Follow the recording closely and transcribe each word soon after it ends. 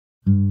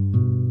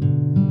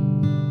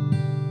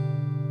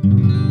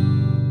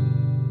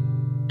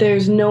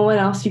there's no one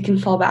else you can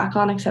fall back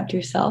on except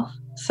yourself.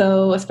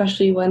 So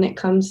especially when it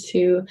comes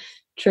to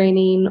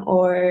training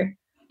or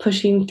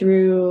pushing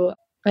through,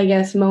 I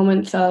guess,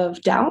 moments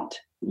of doubt,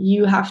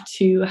 you have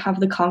to have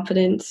the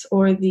confidence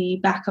or the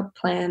backup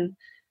plan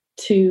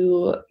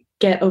to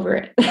get over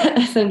it,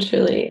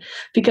 essentially,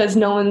 because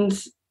no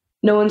one's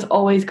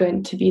always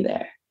going to be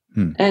there.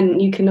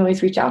 And you can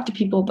always reach out to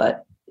people,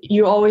 but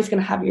you're always going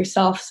to have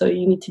yourself. So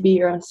you need to be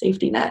your own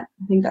safety net.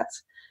 I think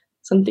that's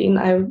something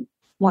I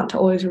want to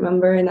always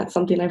remember. And that's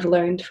something I've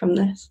learned from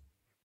this.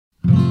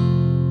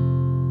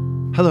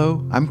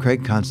 Hello, I'm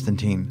Craig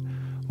Constantine.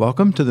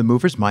 Welcome to the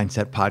Movers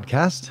Mindset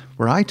podcast,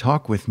 where I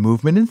talk with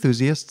movement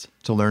enthusiasts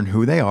to learn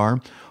who they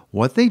are,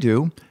 what they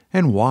do,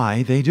 and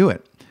why they do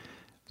it.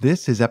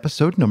 This is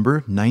episode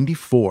number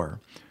 94,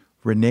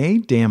 Renee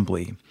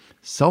Dambly,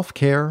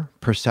 Self-Care,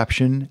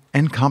 Perception,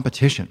 and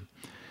Competition.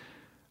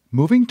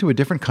 Moving to a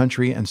different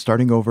country and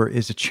starting over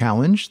is a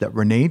challenge that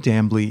Renee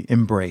Dambly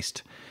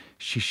embraced.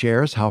 She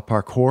shares how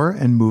parkour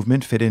and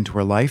movement fit into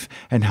her life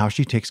and how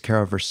she takes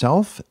care of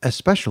herself,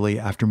 especially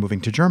after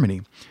moving to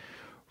Germany.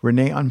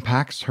 Renee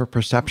unpacks her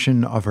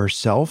perception of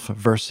herself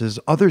versus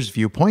others'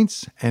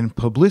 viewpoints and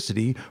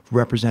publicity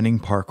representing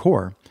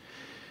parkour.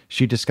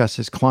 She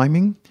discusses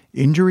climbing,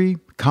 injury,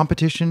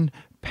 competition,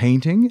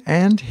 painting,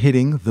 and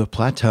hitting the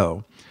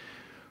plateau.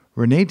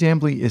 Renee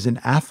Dambly is an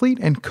athlete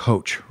and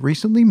coach,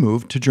 recently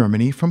moved to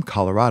Germany from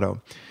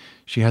Colorado.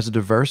 She has a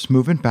diverse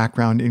movement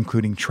background,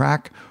 including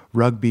track,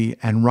 rugby,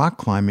 and rock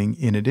climbing,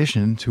 in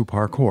addition to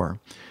parkour.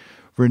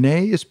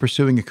 Renee is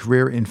pursuing a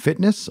career in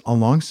fitness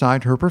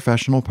alongside her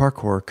professional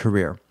parkour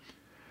career.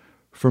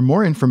 For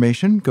more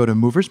information, go to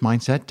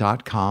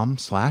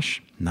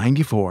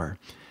moversmindset.com/94.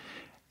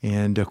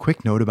 And a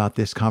quick note about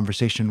this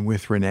conversation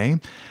with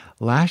Renee.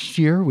 Last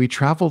year, we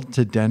traveled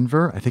to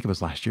Denver. I think it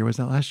was last year. Was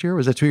that last year? Or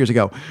was that 2 years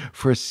ago?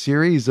 For a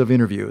series of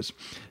interviews.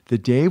 The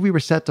day we were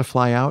set to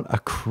fly out, a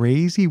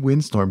crazy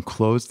windstorm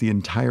closed the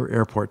entire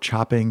airport,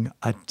 chopping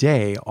a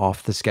day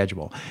off the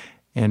schedule.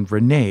 And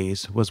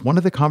Renee's was one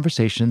of the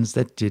conversations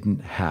that didn't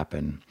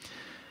happen.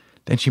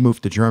 Then she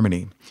moved to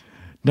Germany.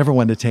 Never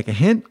wanted to take a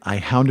hint. I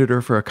hounded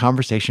her for a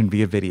conversation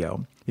via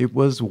video. It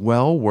was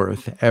well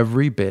worth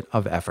every bit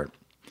of effort.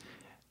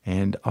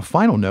 And a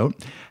final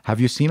note, have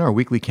you seen our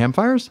weekly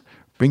campfires?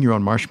 Bring your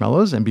own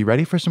marshmallows and be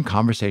ready for some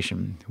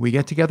conversation. We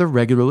get together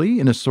regularly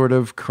in a sort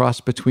of cross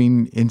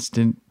between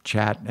instant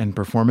chat and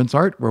performance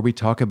art, where we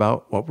talk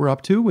about what we're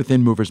up to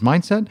within Movers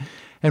Mindset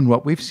and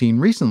what we've seen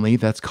recently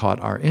that's caught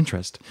our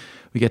interest.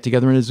 We get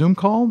together in a Zoom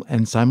call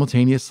and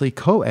simultaneously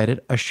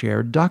co-edit a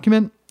shared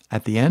document.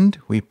 At the end,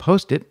 we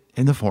post it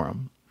in the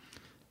forum.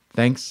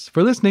 Thanks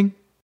for listening.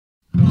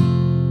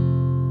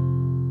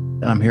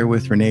 I'm here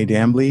with Renee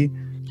Dambly.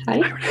 Hi.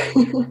 I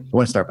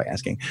want to start by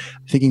asking,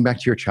 thinking back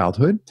to your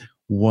childhood,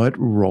 what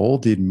role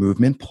did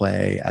movement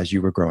play as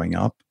you were growing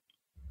up?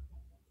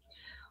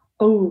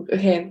 Oh,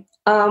 okay.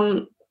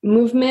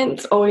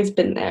 Movement's always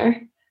been there.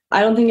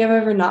 I don't think I've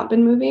ever not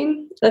been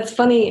moving. That's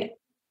funny.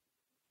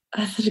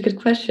 That's such a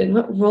good question.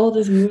 What role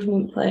does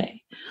movement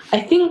play? I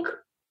think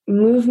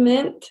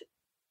movement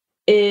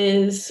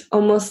is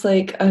almost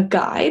like a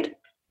guide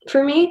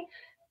for me.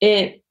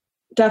 It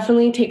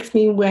definitely takes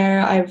me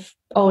where I've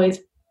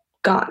always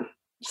gone.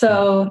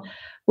 So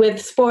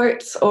with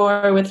sports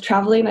or with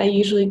traveling, I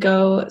usually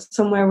go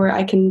somewhere where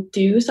I can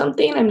do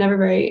something. I'm never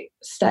very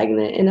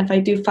stagnant. And if I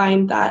do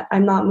find that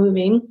I'm not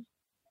moving,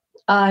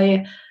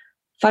 I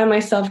find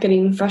myself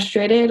getting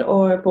frustrated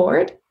or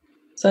bored.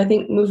 So I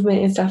think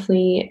movement is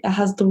definitely, it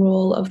has the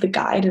role of the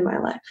guide in my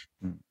life.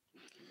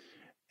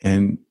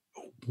 And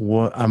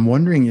what I'm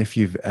wondering if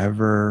you've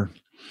ever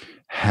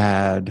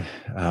had,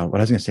 what I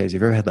was going to say is,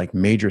 you've ever had like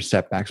major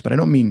setbacks, but I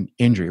don't mean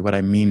injury. What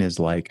I mean is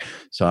like,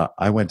 so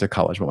I went to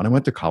college, but when I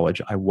went to college,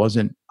 I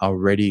wasn't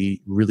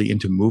already really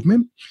into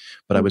movement,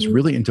 but I was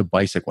really into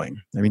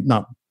bicycling. I mean,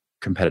 not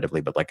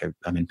competitively, but like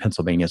I'm in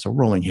Pennsylvania, so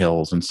rolling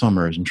hills and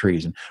summers and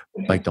trees and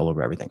biked all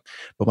over everything.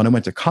 But when I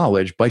went to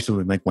college,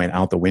 bicycling like went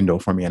out the window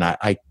for me. And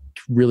I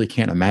really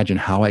can't imagine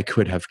how I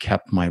could have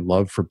kept my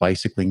love for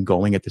bicycling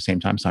going at the same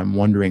time. So I'm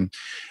wondering,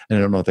 and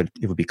I don't know that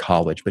it would be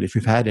college, but if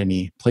you've had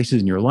any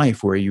places in your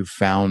life where you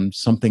found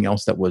something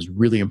else that was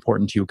really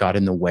important to you got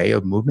in the way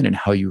of movement, and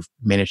how you've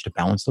managed to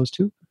balance those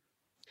two?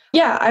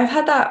 Yeah, I've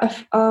had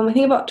that, I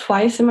think about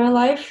twice in my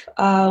life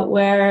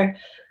where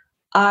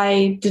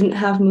I didn't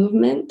have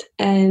movement.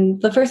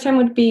 And the first time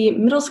would be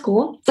middle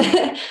school.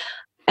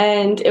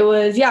 And it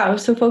was, I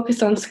was so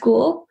focused on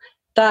school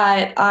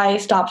that I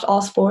stopped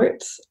all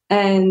sports.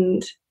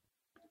 And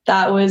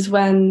that was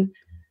when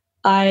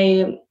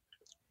I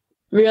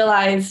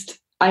realized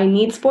I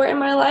need sport in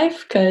my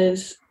life,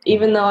 because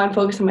even though I'm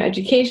focused on my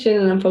education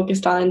and I'm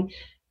focused on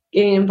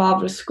getting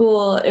involved with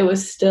school, it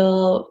was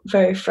still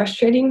very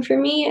frustrating for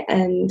me.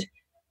 And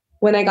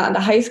when I got into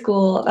high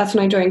school, that's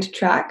when I joined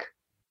track.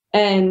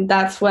 And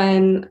that's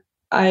when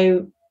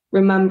I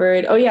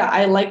remembered, oh yeah,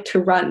 I like to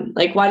run.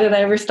 Like, why did I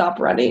ever stop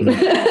running?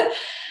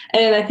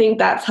 And I think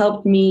that's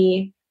helped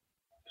me.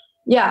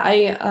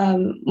 Yeah,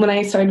 when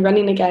I started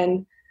running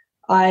again,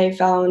 I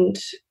found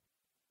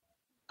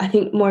I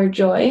think, more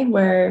joy.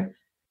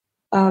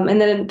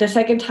 And then the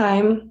second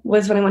time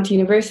was when I went to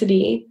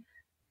university.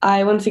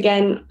 I once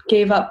again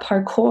gave up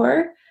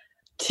parkour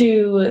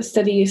to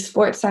study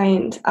sports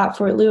science at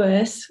Fort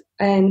Lewis,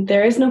 and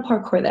there is no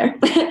parkour there.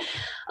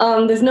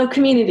 There's no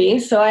community.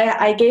 So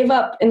I gave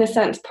up, in a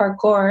sense,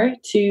 parkour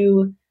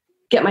to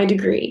get my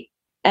degree.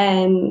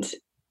 And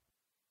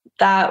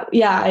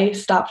I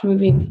stopped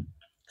moving.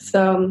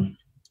 So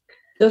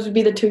those would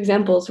be the two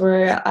examples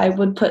where I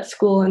would put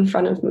school in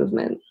front of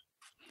movement.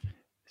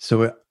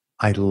 So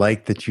I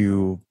like that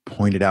you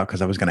pointed out,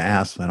 because I was going to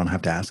ask, and I don't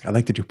have to ask. I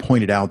like that you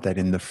pointed out that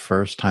in the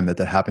first time that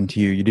happened to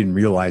you, you didn't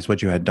realize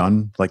what you had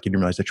done. Like, you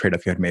didn't realize the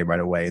trade-off you had made right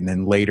away. And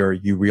then later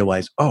you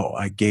realize, oh,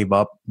 I gave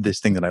up this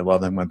thing that I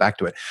love and went back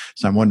to it.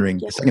 So I'm wondering,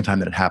 the second time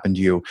that it happened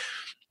to you,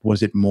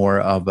 was it more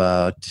of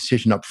a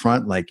decision up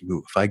front? Like,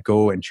 if I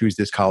go and choose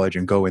this college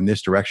and go in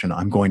this direction,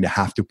 I'm going to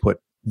have to put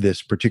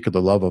this particular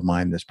love of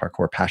mine, this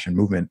parkour passion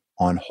movement,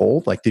 on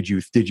hold? Like, did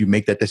you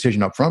make that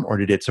decision up front, or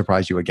did it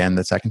surprise you again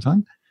the second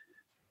time?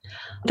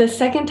 The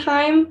second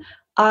time,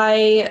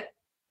 I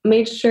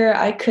made sure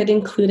I could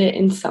include it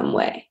in some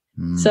way.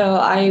 So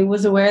I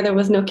was aware there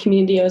was no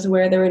community. I was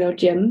aware there were no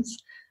gyms.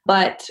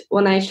 But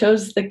when I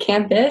chose the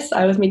campus,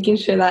 I was making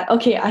sure that,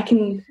 okay, I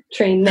can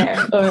train there,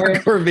 or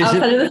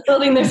outside of this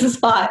building, there's a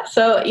spot.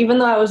 So even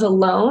though I was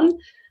alone,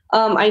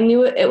 I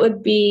knew it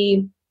would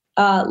be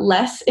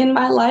less in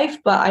my life,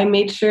 but I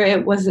made sure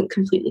it wasn't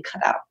completely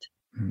cut out.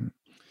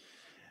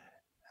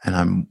 And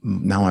I'm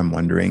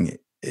wondering,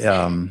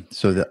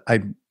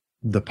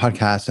 the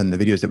podcasts and the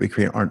videos that we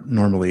create aren't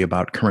normally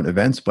about current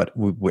events, but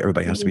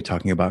everybody has to be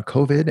talking about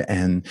COVID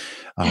and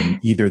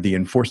either the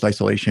enforced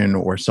isolation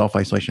or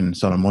self-isolation.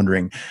 So I'm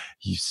wondering,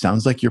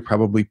 sounds like you're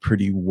probably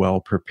pretty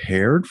well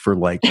prepared for,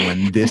 like,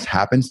 when this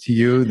happens to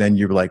you, then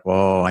you're like,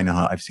 oh,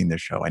 I've seen this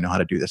show. I know how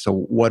to do this. So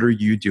what are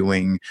you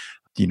doing,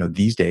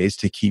 these days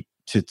to keep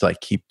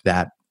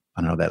that,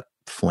 I don't know, that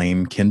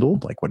flame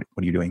kindled? Like, what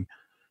are you doing?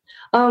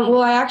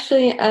 Well, I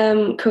actually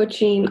am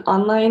coaching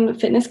online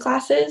fitness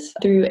classes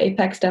through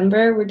Apex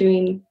Denver. We're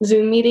doing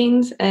Zoom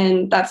meetings,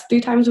 and that's 3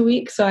 times a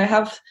week. So I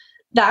have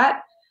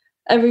that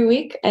every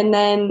week. And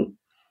then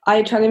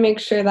I try to make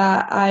sure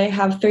that I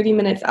have 30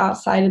 minutes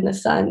outside in the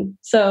sun.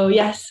 So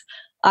yes,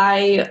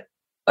 I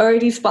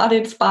already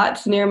spotted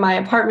spots near my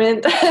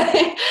apartment.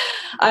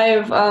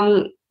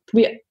 I'm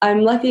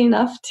lucky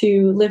enough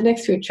to live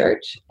next to a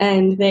church,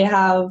 and they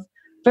have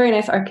very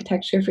nice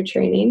architecture for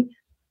training.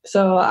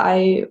 So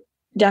I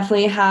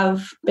definitely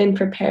have been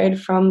prepared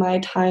from my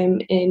time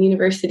in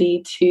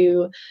university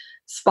to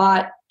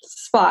spot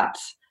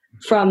spots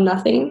from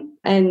nothing,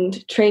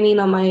 and training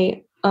on my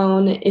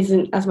own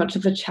isn't as much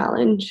of a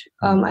challenge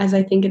as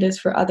I think it is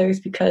for others,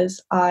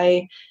 because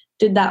I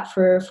did that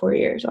for 4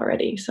 years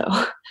already. So,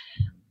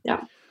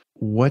 yeah.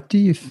 What do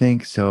you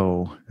think?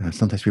 So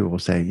sometimes people will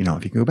say, if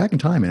you can go back in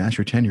time and ask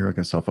your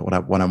 10-year-old self,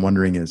 what I'm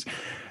wondering is,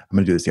 I'm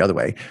going to do this the other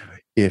way.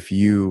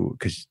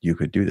 Because you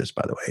could do this,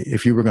 by the way,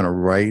 if you were going to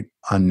write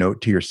a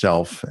note to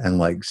yourself and,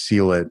 like,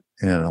 seal it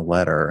in a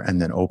letter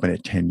and then open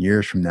it 10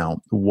 years from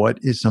now, what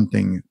is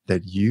something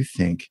that you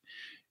think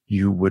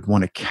you would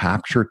want to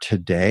capture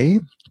today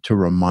to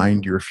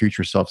remind your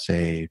future self,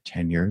 say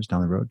 10 years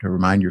down the road, to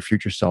remind your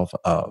future self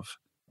of?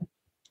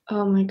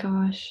 Oh my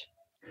gosh.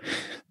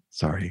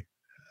 Sorry.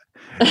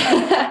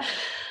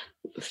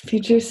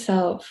 Future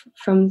self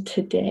from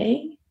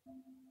today?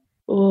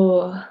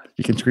 Oh.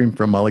 You can scream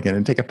for a mulligan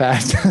and take a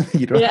pass.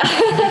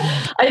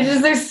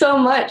 There's so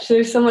much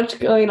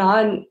going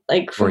on,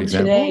 like, from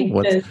today,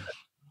 because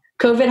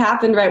COVID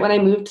happened right when I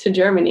moved to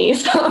Germany.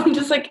 So I'm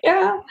just like,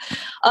 yeah.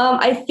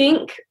 I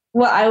think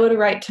what I would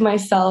write to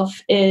myself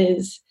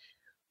is,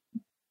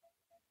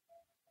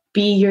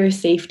 be your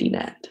safety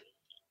net.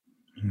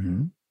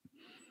 Mm-hmm.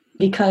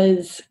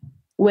 Because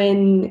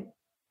when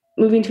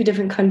moving to a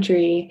different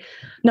country,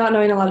 not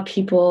knowing a lot of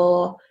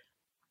people,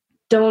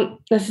 don't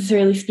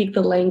necessarily speak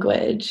the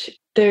language,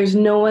 there's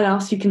no one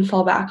else you can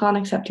fall back on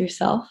except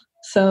yourself.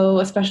 So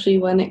especially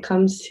when it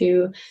comes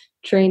to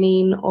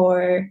training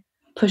or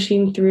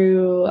pushing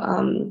through,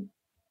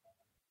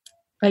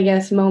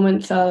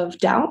 moments of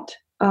doubt,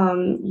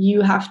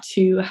 you have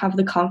to have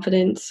the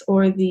confidence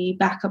or the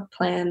backup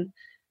plan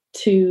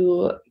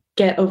to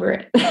get over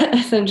it,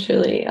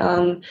 essentially,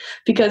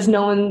 because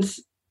no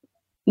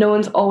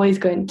one's always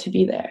going to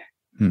be there.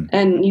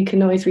 And you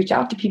can always reach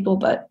out to people,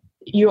 but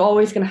you're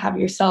always going to have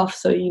yourself.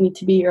 So you need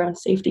to be your own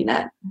safety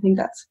net. I think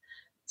that's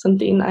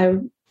something I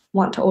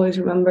want to always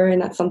remember.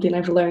 And that's something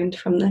I've learned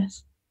from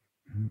this.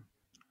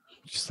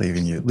 Just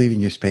leaving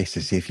you space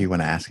to see if you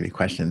want to ask any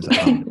questions.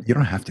 You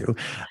don't have to,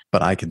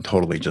 but I can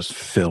totally just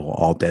fill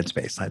all dead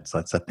space.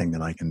 That's a thing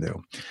that I can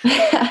do,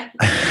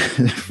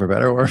 for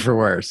better or for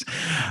worse.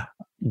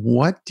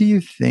 What do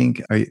you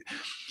think?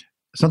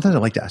 Sometimes I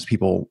like to ask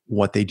people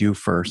what they do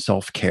for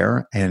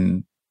self-care,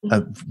 and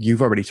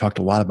you've already talked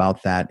a lot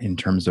about that in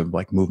terms of,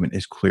 like, movement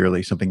is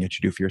clearly something that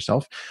you do for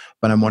yourself.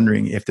 But I'm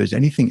wondering if there's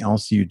anything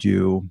else you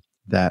do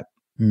that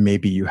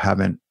maybe you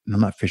haven't, and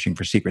I'm not fishing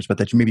for secrets, but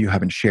that maybe you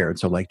haven't shared.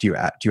 So like, do you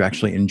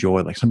actually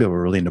enjoy, like some people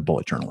are really into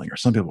bullet journaling, or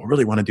some people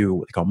really want to do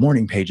what they call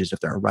morning pages if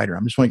they're a writer.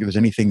 I'm just wondering if there's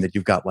anything that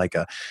you've got like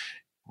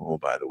oh,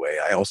 by the way,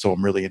 I also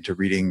am really into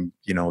reading,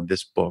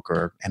 this book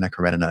or Anna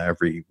Karenina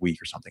every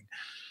week or something.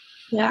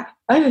 Yeah,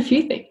 I have a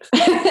few things.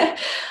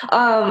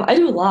 I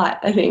do a lot,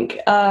 I think.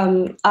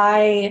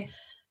 My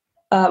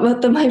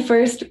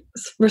first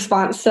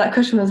response to that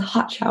question was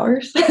hot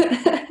showers.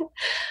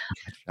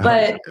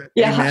 But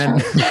yeah, Amen.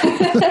 hot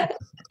showers.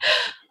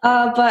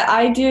 But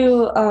I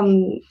do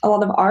a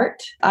lot of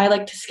art. I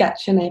like to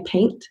sketch and I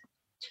paint.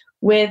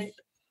 With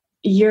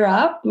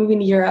moving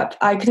to Europe,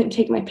 I couldn't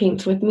take my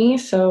paints with me.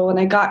 So when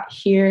I got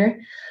here,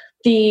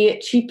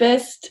 the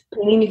cheapest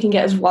painting you can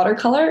get is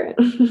watercolor.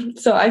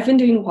 So I've been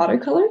doing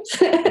watercolors.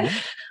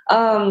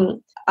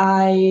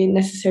 I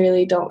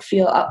necessarily don't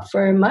feel up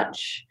for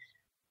much.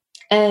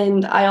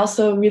 And I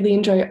also really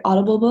enjoy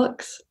Audible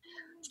books,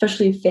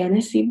 especially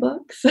fantasy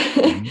books.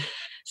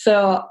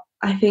 So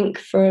I think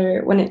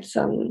for when it's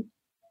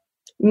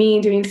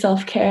me doing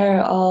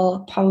self-care,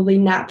 I'll probably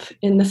nap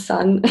in the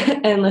sun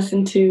and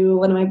listen to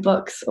one of my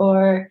books,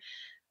 or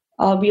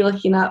I'll be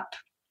looking up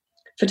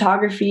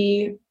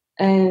photography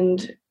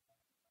and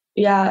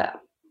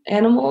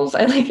animals.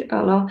 I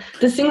don't know,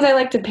 the things I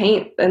like to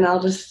paint, and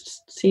I'll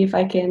just see if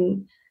I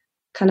can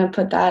kind of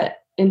put that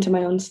into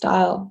my own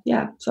style.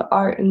 Yeah. So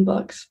art and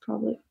books,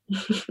 probably.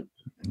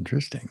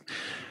 Interesting.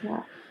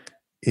 Yeah.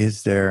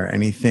 Is there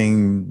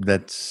anything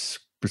that's,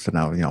 so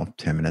now,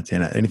 10 minutes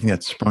in, anything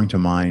that sprung to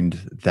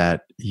mind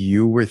that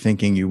you were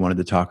thinking you wanted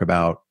to talk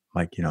about,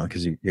 like,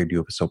 because you do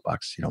have a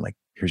soapbox, like,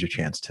 here's your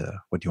chance to,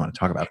 what do you want to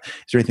talk about? Is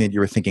there anything that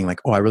you were thinking like,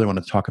 oh, I really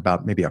want to talk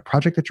about maybe a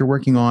project that you're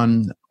working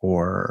on,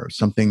 or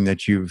something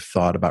that you've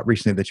thought about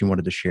recently that you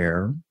wanted to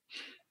share?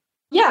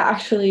 Yeah,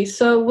 actually.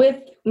 So with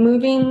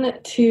moving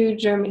to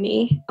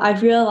Germany,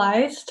 I've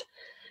realized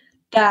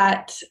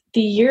that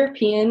the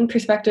European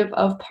perspective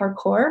of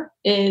parkour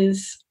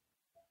is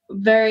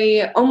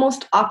very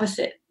almost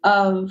opposite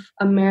of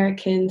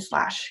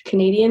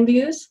American/Canadian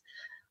views.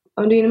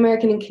 I'm doing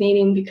American and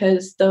Canadian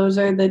because those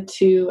are the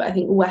two, I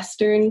think,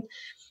 Western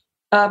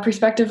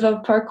perspectives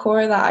of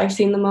parkour that I've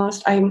seen the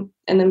most. And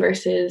then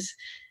versus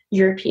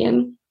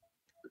European.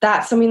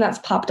 That's something that's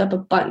popped up a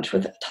bunch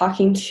with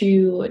talking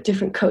to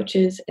different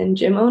coaches and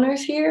gym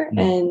owners here.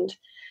 And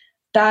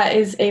that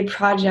is a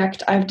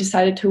project I've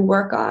decided to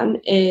work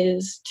on,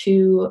 is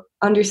to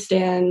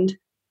understand,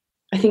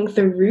 I think,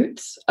 the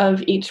roots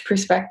of each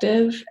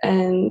perspective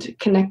and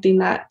connecting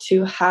that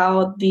to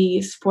how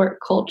the sport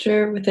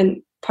culture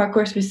within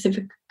parkour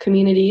specific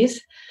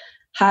communities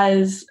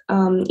has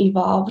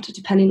evolved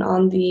depending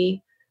on the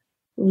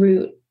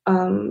root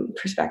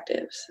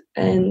perspectives.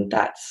 And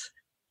that's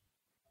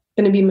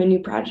going to be my new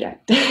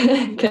project,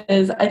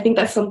 because I think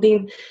that's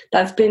something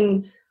that's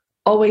been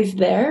always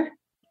there,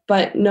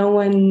 but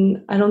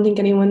I don't think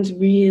anyone's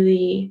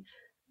really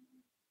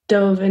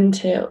dove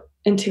into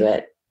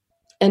it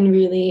and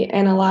really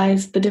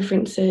analyzed the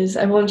differences.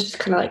 Everyone's just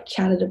kind of like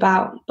chatted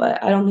about,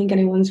 but I don't think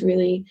anyone's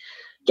really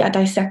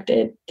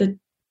dissected the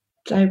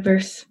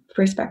diverse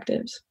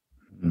perspectives.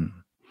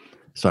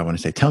 So I want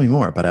to say, tell me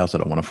more, but I also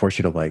don't want to force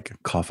you to like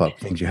cough up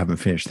things you haven't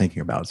finished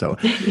thinking about. So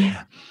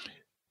Yeah.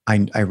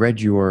 I read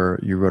you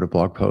wrote a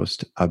blog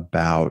post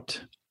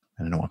about,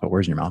 I don't want to put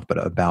words in your mouth, but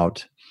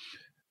about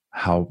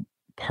how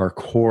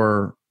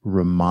parkour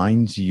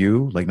reminds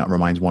you, like not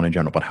reminds one in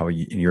general, but how,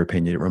 in your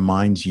opinion, it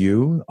reminds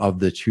you of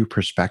the two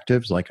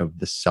perspectives, like of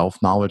the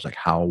self-knowledge, like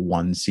how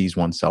one sees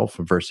oneself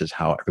versus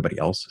how everybody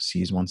else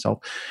sees oneself.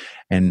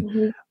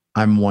 And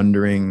I'm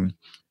wondering,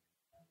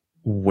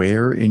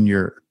 where in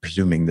your,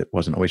 presuming that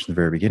wasn't always from the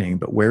very beginning,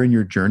 but where in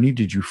your journey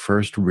did you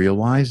first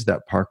realize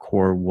that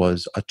parkour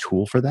was a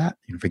tool for that,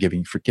 for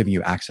giving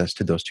you access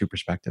to those two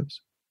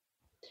perspectives?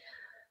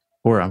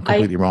 Or I'm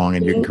completely wrong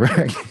and you can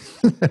correct.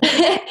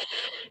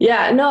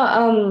 Yeah,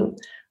 no,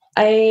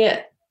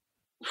 I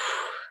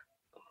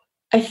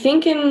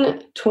think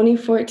in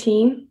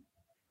 2014,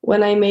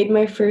 when I made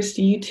my first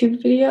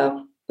YouTube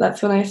video,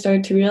 that's when I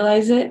started to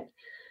realize it.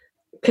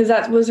 Because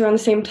that was around the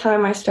same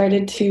time I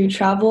started to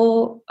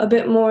travel a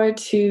bit more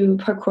to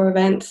parkour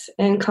events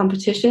and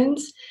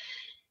competitions.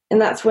 And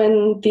that's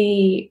when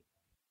the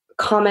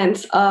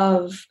comments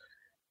of,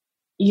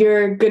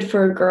 you're good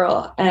for a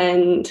girl,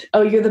 and,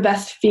 oh, you're the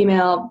best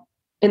female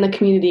in the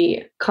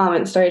community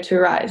comments started to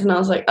arise. And I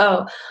was like,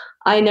 oh,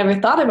 I never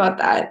thought about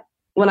that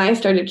when I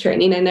started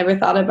training. I never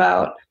thought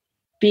about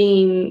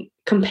being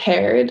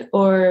compared,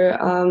 or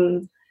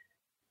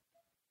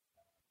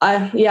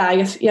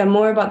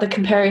more about the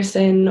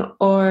comparison,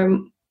 or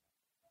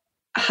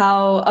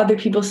how other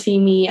people see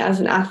me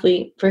as an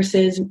athlete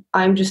versus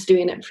I'm just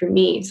doing it for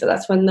me. So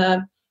that's when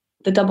the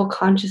double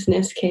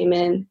consciousness came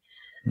in,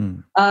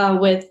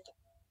 with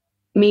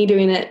me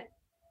doing it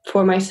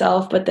for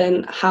myself, but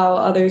then how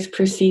others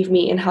perceive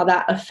me and how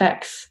that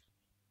affects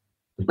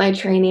my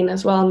training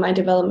as well and my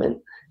development.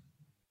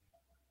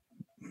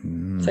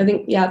 So I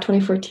think,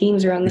 2014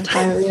 was around the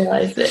time I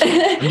realized it.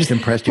 I'm just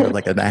impressed you have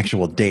like an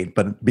actual date,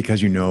 but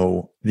because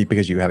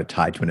because you have it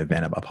tied to an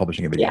event about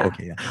publishing a video. Yeah.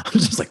 Okay. Yeah. I'm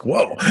just like,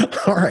 whoa.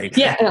 All right.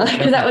 Yeah.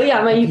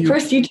 My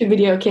first YouTube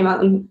video came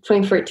out in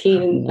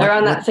 2014. And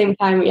around that same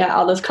time,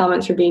 all those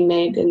comments were being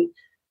made. And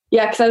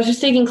because I was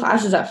just taking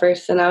classes at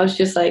first and I was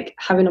just like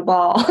having a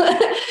ball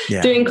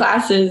doing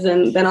classes.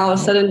 And then all of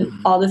a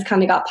sudden, all this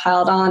kind of got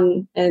piled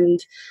on. And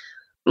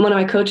one of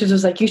my coaches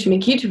was like, you should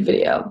make a YouTube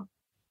video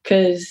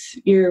because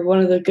you're one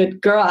of the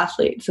good girl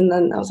athletes. And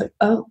then I was like,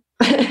 oh,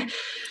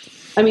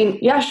 I mean,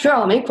 yeah, sure,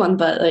 I'll make one,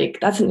 but like,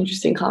 that's an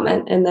interesting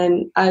comment. And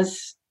then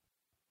as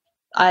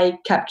I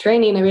kept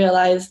training, I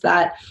realized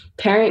that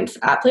parents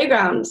at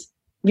playgrounds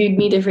viewed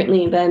me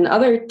differently than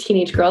other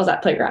teenage girls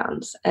at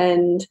playgrounds.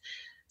 And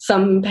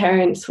some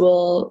parents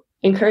will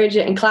encourage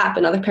it and clap,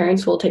 and other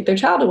parents will take their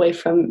child away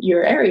from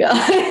your area.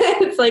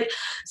 It's like,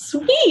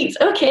 sweet.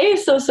 Okay.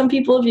 So some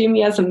people view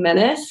me as a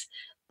menace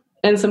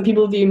and some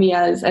people view me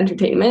as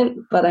entertainment,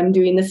 but I'm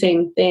doing the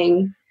same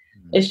thing.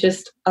 It's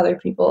just other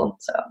people.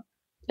 So,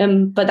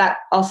 but that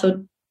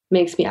also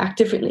makes me act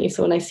differently.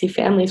 So when I see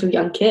families with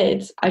young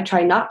kids, I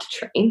try not to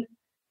train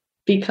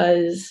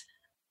because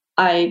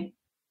I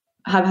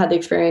have had the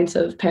experience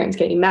of parents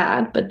getting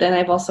mad, but then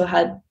I've also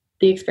had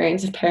the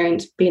experience of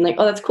parents being like,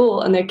 oh, that's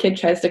cool. And their kid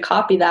tries to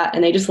copy that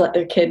and they just let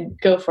their kid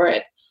go for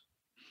it.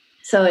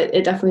 So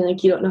it definitely,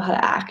 like, you don't know how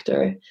to act.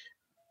 Or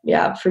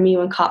for me,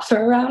 when cops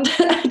are around,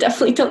 I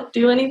definitely don't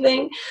do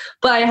anything.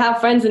 But I have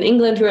friends in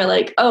England who are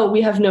like, oh,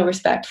 we have no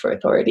respect for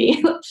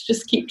authority. Let's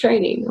just keep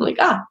training. I'm like,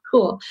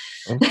 cool.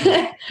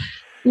 Okay.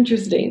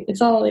 Interesting. It's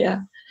all,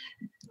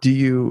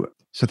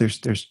 So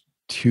there's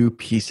two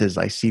pieces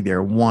I see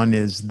there. One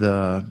is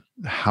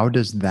how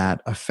does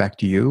that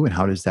affect you and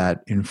how does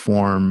that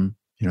inform,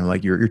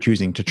 like you're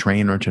choosing to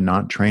train or to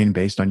not train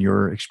based on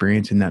your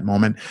experience in that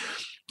moment.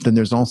 Then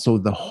there's also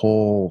the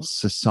whole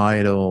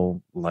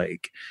societal,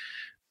 like,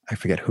 I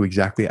forget who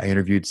exactly I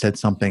interviewed, said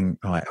something.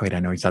 Oh, wait, I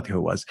know exactly who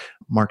it was.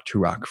 Mark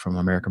Turok from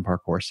American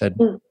Parkour said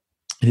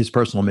his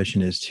personal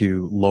mission is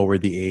to lower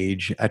the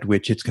age at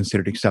which it's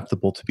considered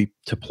acceptable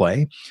to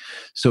play.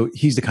 So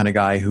he's the kind of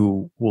guy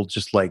who will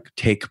just like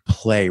take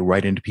play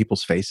right into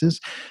people's faces.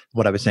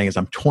 What I was saying is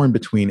I'm torn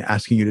between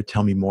asking you to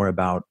tell me more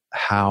about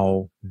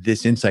how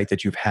this insight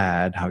that you've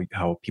had,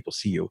 how people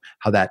see you,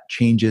 how that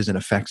changes and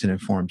affects and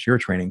informs your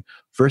training,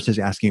 versus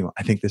asking you,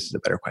 I think this is a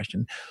better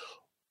question.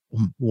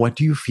 What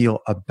do you feel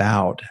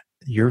about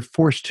you're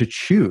forced to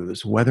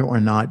choose whether or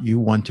not you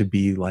want to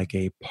be like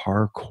a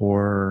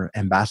parkour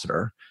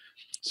ambassador?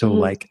 So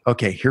like,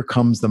 okay, here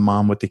comes the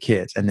mom with the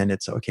kids. And then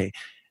it's okay,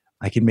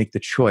 I can make the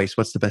choice.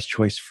 What's the best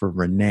choice for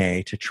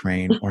Renee to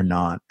train or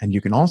not? And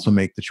you can also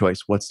make the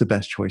choice. What's the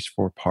best choice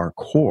for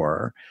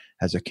parkour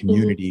as a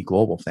community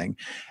global thing?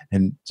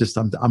 And just,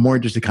 I'm more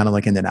interested kind of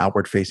like in an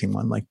outward facing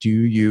one. Like, do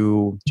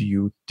you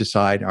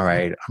decide, all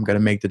right, I'm going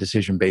to make the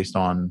decision based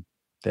on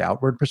the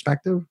outward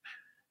perspective?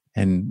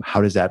 And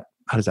how does that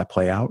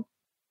play out?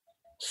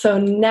 So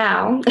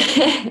now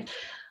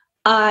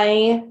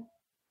I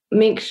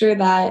make sure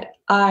that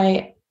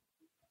I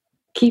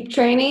keep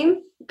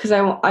training because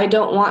I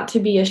don't want to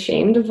be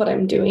ashamed of what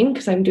I'm doing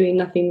because I'm doing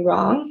nothing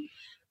wrong.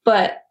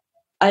 But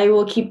I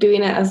will keep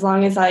doing it as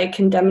long as I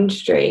can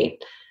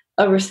demonstrate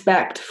a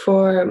respect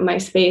for my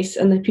space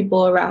and the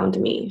people around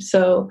me.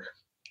 So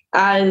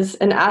as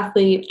an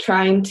athlete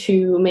trying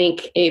to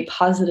make a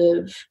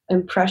positive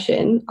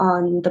impression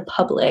on the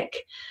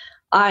public,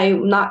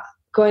 I'm not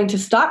going to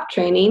stop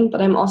training,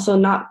 but I'm also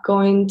not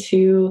going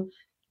to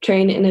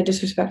train in a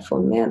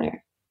disrespectful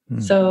manner.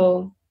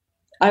 So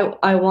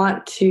I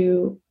want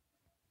to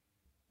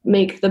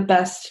make the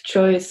best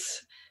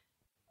choice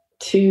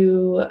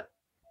to,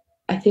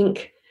 I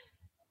think,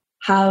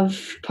 have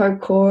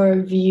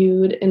parkour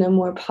viewed in a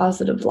more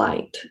positive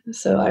light.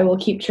 So I will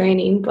keep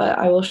training, but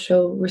I will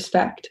show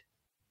respect.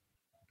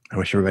 I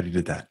wish everybody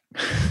did that.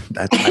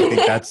 I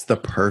think that's the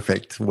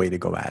perfect way to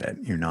go at it.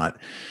 You're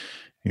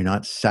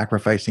not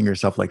sacrificing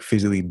yourself, like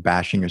physically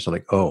bashing yourself,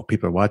 like, oh,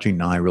 people are watching,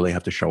 now I really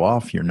have to show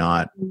off. You're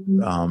not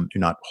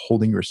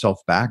holding yourself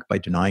back by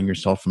denying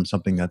yourself from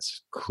something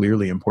that's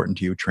clearly important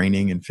to you,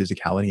 training and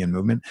physicality and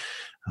movement.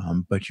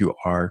 But you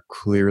are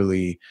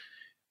clearly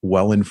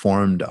well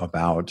informed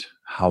about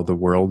how the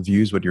world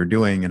views what you're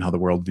doing and how the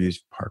world views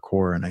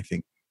parkour. And I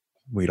think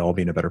we'd all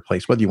be in a better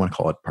place, whether you want to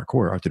call it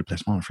parkour, art de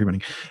déplacement, free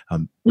running.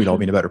 We'd all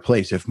be in a better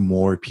place if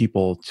more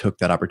people took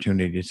that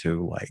opportunity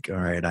to, like, all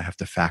right, I have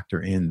to factor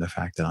in the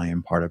fact that I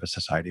am part of a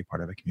society,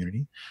 part of a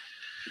community.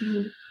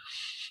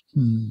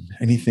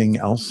 Anything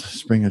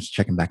else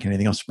checking back,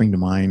 anything else spring to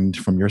mind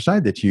from your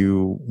side that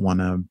you want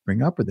to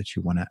bring up or that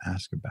you want to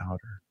ask about?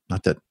 Or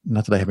not that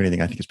I have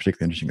anything I think is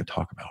particularly interesting to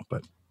talk about,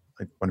 but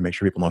I want to make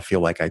sure people don't feel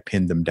like I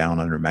pinned them down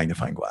under a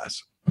magnifying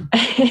glass.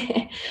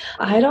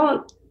 I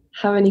don't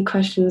have any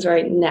questions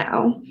right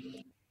now,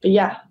 but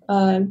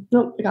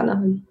nope, I got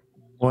nothing.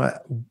 Well,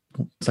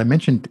 as I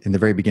mentioned in the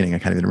very beginning, I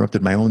kind of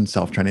interrupted my own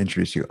self trying to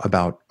introduce you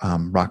about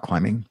rock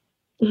climbing.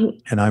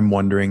 And I'm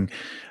wondering,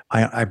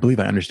 I believe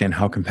I understand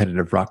how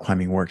competitive rock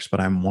climbing works, but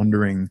I'm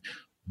wondering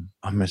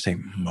I'm going to say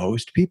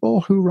most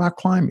people who rock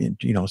climb,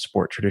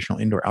 sport, traditional,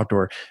 indoor,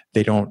 outdoor,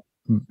 they don't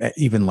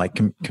even like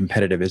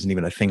competitive isn't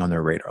even a thing on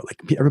their radar.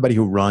 Like everybody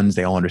who runs,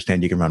 they all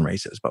understand you can run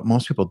races, but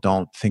most people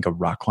don't think of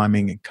rock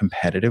climbing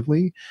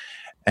competitively.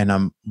 And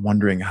I'm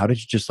wondering, how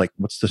did you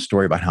what's the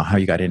story about how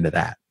you got into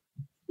that?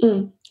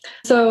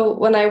 So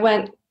when I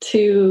went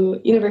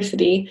to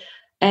university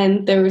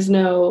and there was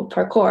no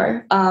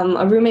parkour,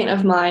 a roommate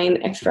of mine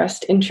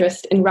expressed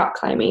interest in rock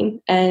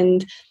climbing.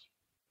 And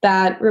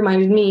that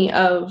reminded me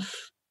of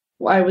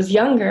when I was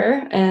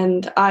younger,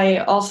 and I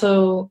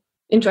also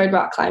enjoyed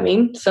rock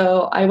climbing.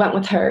 So I went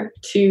with her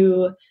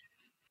to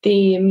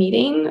the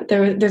meeting.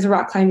 There's a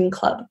rock climbing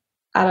club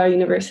at our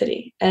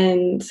university.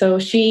 And so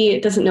she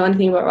doesn't know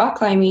anything about rock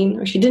climbing,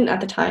 or she didn't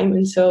at the time.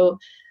 And so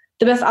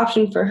the best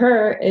option for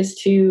her is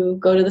to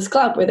go to this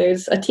club where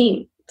there's a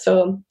team.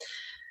 So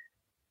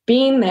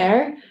being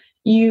there,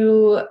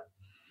 you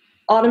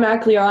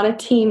automatically are on a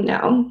team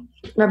now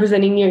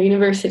representing your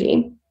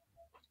university.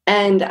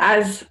 And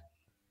as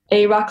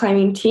a rock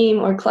climbing team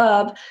or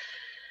club,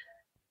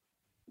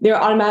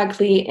 they're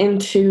automatically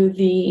into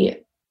the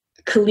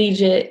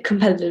collegiate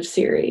competitive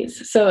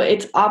series. So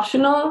it's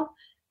optional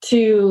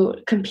to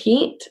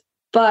compete,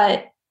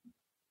 but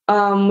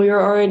we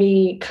were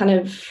already kind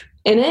of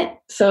in it.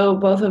 So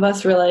both of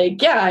us were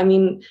like, yeah, I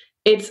mean,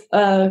 it's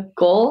a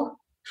goal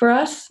for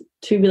us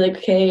to be like,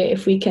 okay,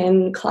 if we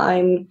can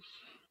climb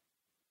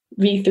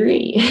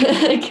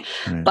V3 like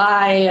Right.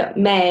 by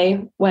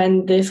May,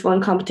 when this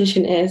one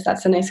competition is,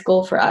 that's a nice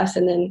goal for us.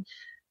 And then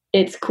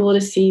it's cool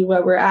to see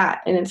where we're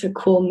at. And it's a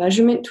cool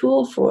measurement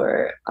tool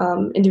for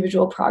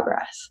individual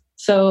progress.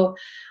 So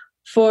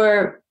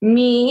for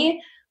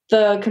me,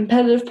 the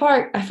competitive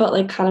part, I felt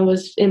like kind of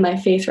was in my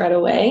face right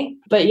away.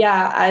 But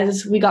yeah,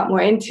 as we got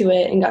more into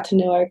it and got to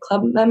know our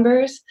club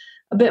members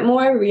a bit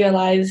more,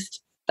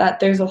 realized that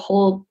there's a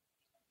whole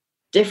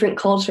different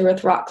culture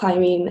with rock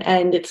climbing.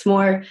 And it's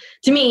more,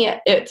 to me,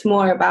 it's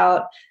more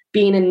about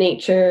being in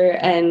nature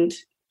and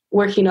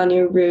working on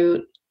your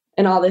route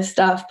and all this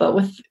stuff. But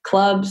with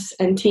clubs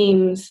and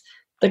teams,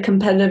 the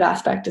competitive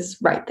aspect is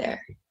right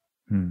there.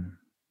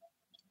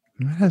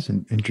 That has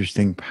an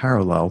interesting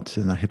parallel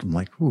to, and I'm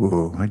like,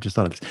 ooh, I just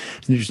thought of this.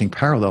 It's an interesting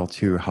parallel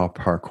to how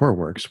parkour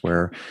works,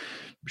 where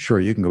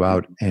sure, you can go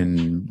out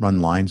and run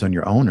lines on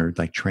your own or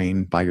like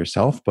train by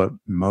yourself. But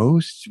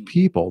most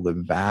people, the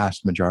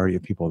vast majority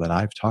of people that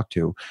I've talked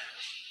to,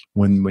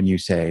 when you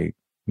say,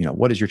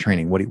 what is your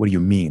training? What do you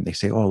mean? They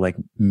say, oh, like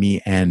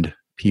me and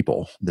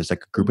people. There's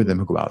like a group of them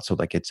who go out. So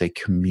like it's a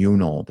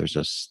communal,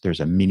 there's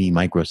a mini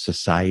micro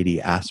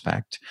society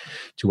aspect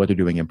to what they're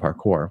doing in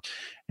parkour.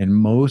 And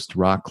most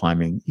rock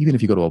climbing, even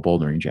if you go to a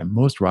bouldering gym,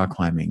 most rock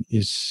climbing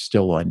is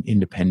still an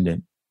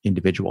independent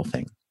individual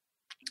thing.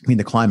 I mean,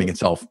 the climbing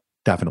itself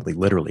definitely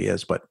literally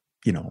is, but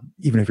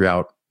even if you're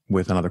out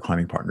with another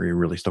climbing partner, you're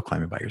really still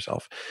climbing by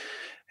yourself.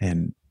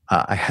 And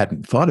I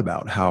hadn't thought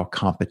about how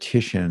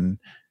competition,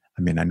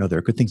 I mean, I know there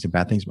are good things and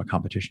bad things about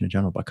competition in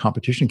general, but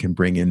competition can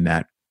bring in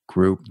that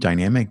group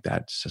dynamic,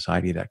 that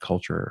society, that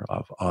culture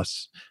of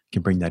us,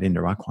 can bring that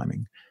into rock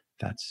climbing.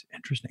 That's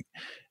interesting.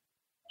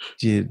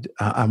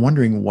 I'm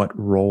wondering what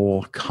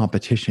role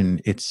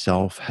competition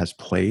itself has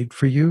played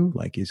for you.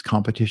 Like, is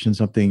competition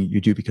something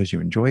you do because you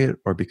enjoy it,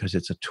 or because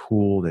it's a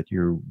tool that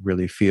you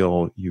really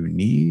feel you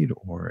need,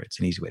 or it's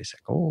an easy way to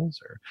set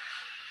goals,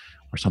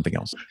 or something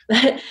else?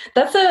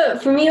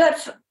 For me,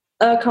 that's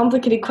a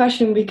complicated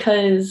question,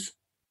 because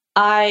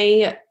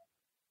up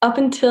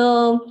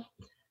until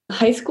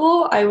high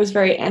school, I was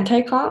very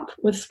anti-comp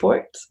with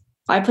sports.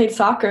 I played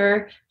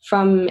soccer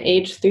from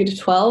age 3 to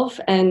 12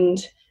 and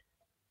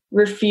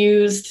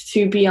refused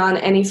to be on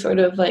any sort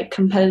of like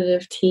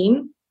competitive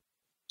team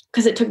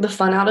because it took the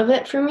fun out of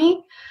it for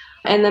me.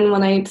 And then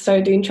when I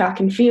started doing track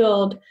and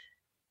field,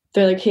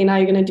 they're like, hey, now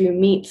you're going to do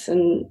meets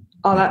and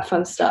all that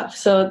fun stuff.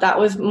 So that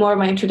was more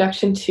my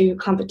introduction to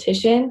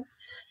competition.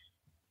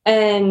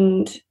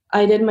 And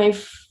I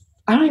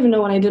don't even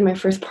know when I did my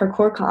first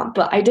parkour comp,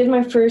 but I did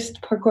my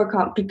first parkour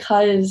comp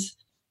because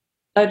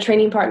a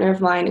training partner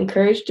of mine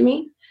encouraged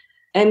me.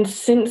 And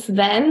since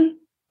then,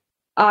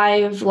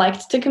 I've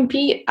liked to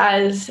compete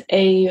as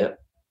a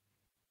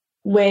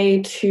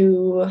way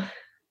to,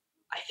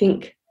 I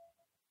think,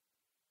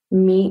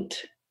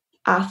 meet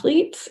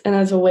athletes and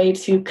as a way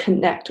to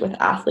connect with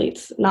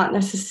athletes, not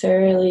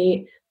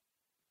necessarily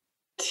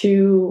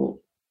to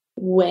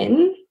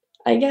win,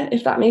 I guess,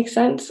 if that makes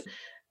sense.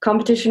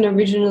 Competition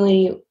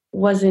originally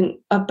wasn't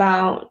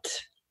about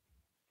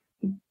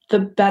the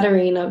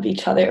bettering of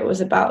each other. It was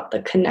about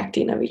the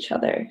connecting of each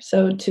other.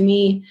 So to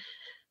me,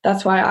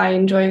 that's why I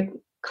enjoy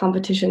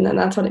competition, and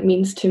that's what it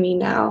means to me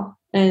now.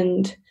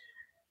 And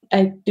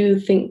I do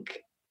think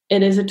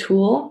it is a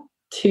tool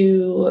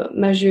to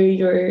measure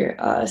your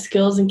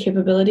skills and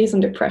capabilities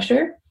under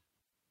pressure.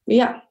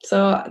 Yeah,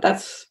 so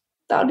that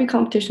would be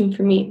competition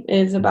for me.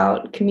 It is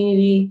about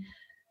community,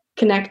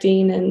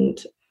 connecting,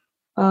 and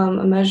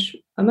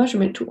a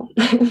measurement tool.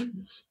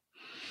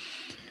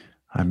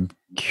 I'm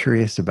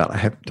curious about,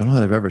 don't know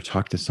that I've ever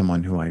talked to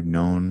someone who I've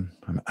known.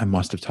 I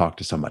must have talked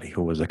to somebody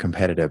who was a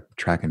competitive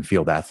track and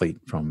field athlete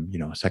from,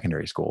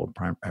 secondary school,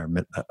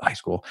 high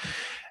school.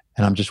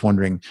 And I'm just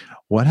wondering,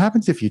 what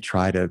happens if you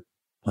try to,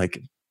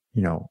 like,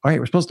 all right,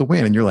 we're supposed to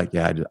win. And you're like,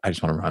 yeah, I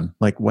just want to run.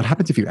 Like, what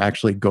happens if you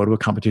actually go to a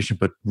competition,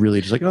 but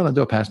really just like, oh, no,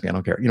 do it past me. I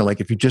don't care. Like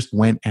if you just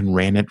went and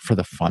ran it for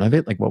the fun of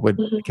it, like what would,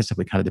 I guess it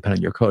would kind of depend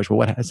on your coach. But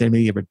what has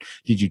anybody ever,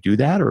 did you do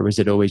that? Or was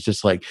it always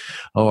just like,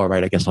 oh, all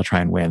right, I guess I'll try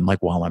and win like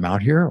while I'm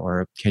out here?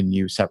 Or did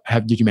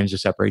you manage to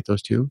separate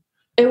those two?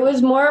 It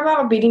was more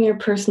about beating your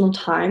personal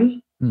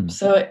time.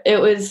 So it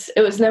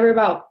was never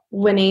about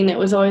winning. It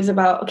was always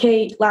about,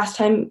 okay, last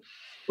time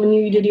when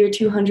you did your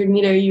 200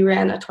 meter, you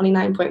ran a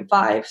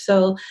 29.5.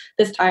 So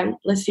this time,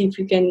 let's see if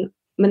we can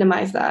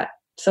minimize that.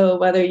 So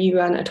whether you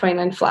run a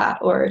 29 flat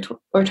or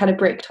try to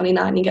break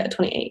 29, you get a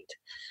 28.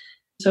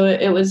 So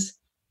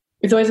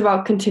it's always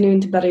about continuing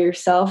to better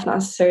yourself, not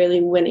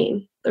necessarily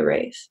winning the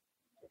race.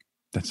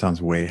 That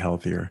sounds way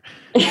healthier.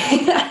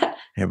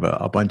 I have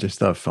a bunch of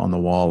stuff on the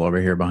wall over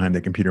here behind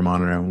the computer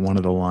monitor. And one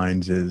of the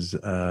lines is,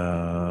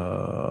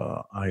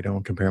 I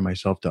don't compare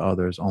myself to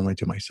others, only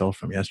to myself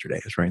from yesterday.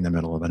 It's right in the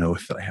middle of an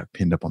oath that I have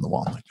pinned up on the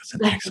wall. Like, that's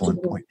an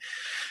excellent point.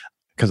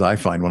 Because I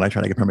find when I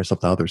try to compare myself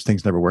to others,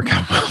 things never work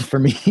out well for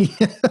me.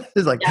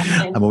 It's like,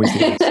 I'm always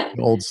the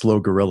old slow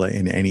gorilla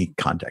in any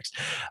context.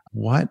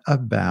 What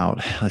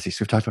about, let's see, so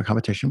we've talked about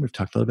competition. We've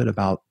talked a little bit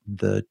about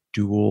the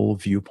dual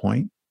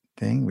viewpoint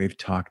thing. We've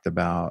talked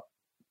about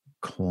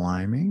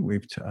climbing.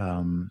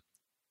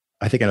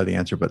 I think I know the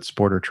answer, but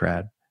sport or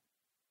trad?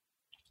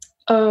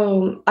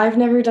 Oh, I've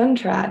never done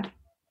trad.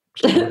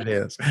 It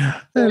is.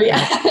 Yeah.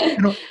 I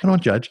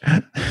don't judge.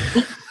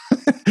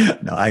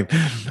 No,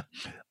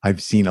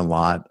 I've seen a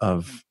lot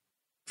of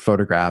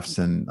photographs,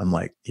 and I'm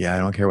like, yeah, I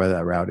don't care whether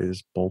that route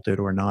is bolted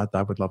or not.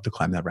 I would love to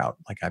climb that route.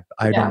 Like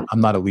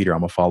I'm not a leader.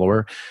 I'm a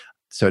follower.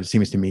 So it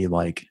seems to me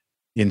like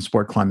in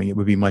sport climbing, it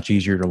would be much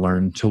easier to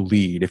learn to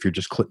lead if you're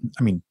just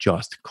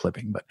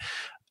clipping, but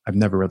I've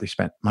never really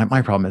spent,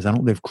 my problem is I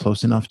don't live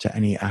close enough to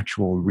any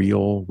actual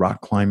real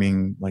rock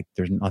climbing. Like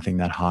there's nothing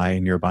that high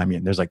nearby me.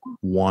 And there's like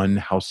one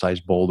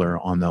house-sized boulder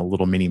on the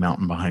little mini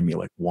mountain behind me,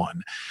 like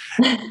one.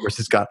 Of course,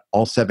 it's got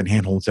all 7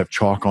 handholds have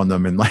chalk on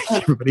them, and like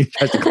everybody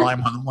tries to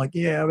climb on them. Like,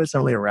 yeah, but it's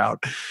not really a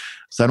route.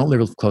 So I don't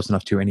live close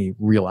enough to any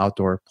real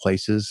outdoor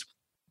places.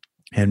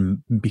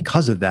 And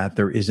because of that,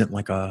 there isn't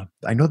like I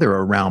know they're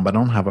around, but I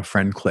don't have a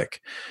friend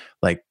clique,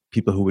 like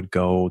people who would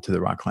go to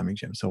the rock climbing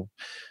gym. So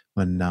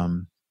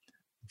when,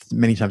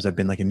 many times I've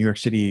been like in New York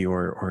City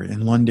or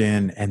in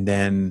London, and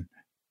then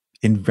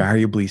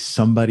invariably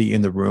somebody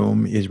in the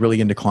room is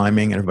really into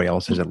climbing and everybody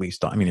else has at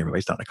least done,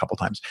 everybody's done it a couple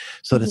times.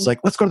 So it's like,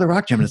 let's go to the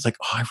rock gym. And it's like,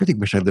 oh, I really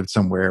wish I lived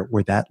somewhere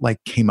where that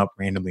like came up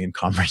randomly in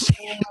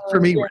conversation for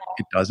me, where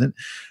it doesn't.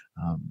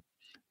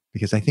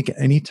 Because I think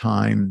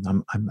anytime,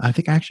 I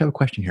think I actually have a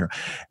question here.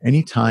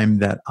 Anytime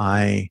that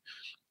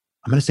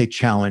I'm going to say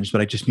challenge, but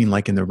I just mean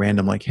like in the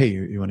random, like, hey,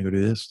 you want to go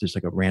do this? There's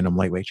like a random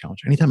lightweight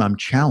challenge. Anytime I'm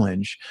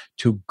challenged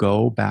to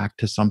go back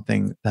to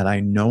something that I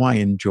know I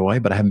enjoy,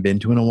 but I haven't been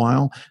to in a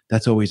while,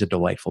 that's always a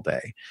delightful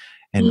day.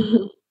 And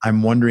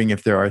I'm wondering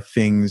if there are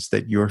things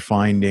that you're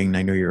finding.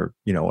 I know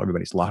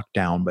everybody's locked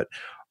down, but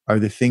are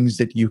there things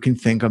that you can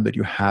think of that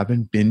you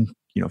haven't been,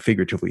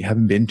 figuratively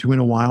haven't been to in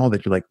a while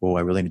that you're like, oh,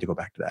 I really need to go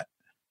back to that?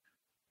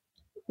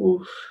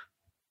 Oof.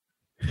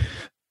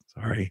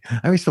 Sorry.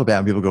 I always feel bad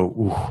when people go,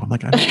 ooh. I'm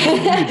like,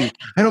 I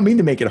don't mean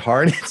to make it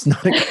hard. It's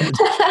not a competition.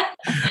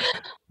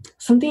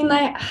 Something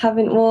I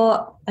haven't,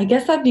 I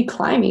guess that'd be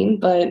climbing,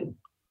 but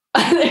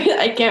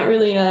I can't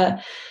really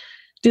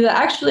do that.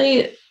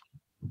 Actually,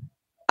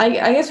 I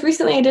guess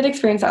recently I did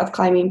experience that with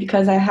climbing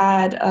because I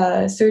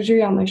had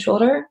surgery on my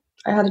shoulder.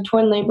 I had a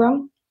torn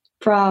labrum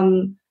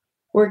from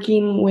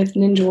working with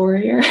Ninja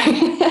Warrior.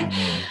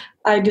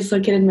 I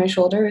dislocated my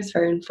shoulder. It's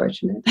very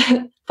unfortunate.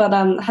 But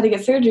I had to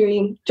get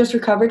surgery, just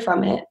recovered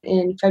from it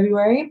in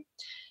February,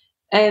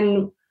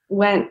 and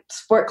went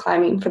sport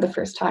climbing for the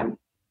first time.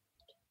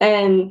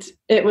 And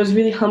it was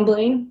really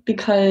humbling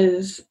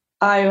because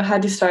I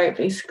had to start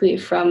basically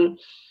from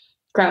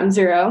ground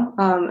zero.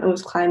 I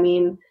was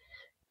climbing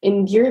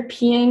in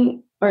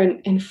European or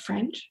in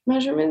French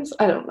measurements.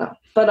 I don't know.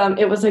 But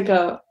it was like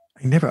I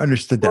never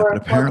understood that, but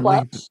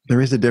apparently there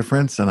is a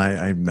difference, and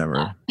I've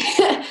never...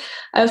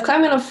 I was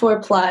climbing a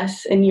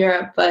 4+ in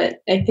Europe, but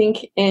I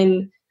think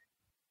in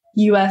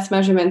US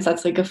measurements,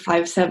 that's like a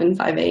 5.7,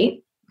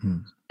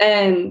 5.8.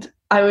 And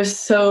I was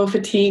so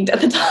fatigued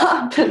at the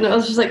top, and I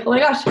was just like, oh my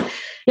gosh,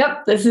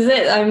 yep, this is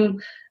it.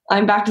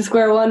 I'm back to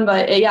square one.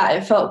 But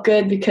it felt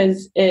good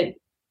because it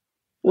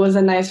was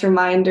a nice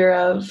reminder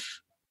of,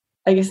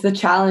 I guess, the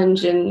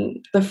challenge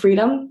and the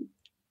freedom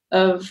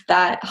of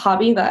that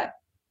hobby that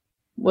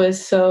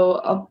was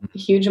so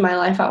huge in my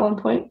life at one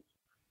point.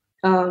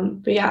 So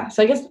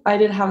I guess I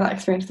did have that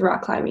experience with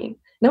rock climbing.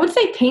 And I would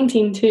say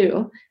painting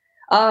too,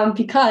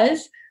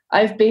 because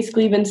I've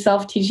basically been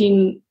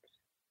self-teaching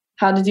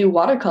how to do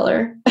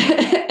watercolor.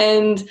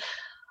 And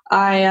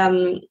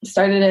I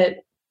started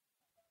it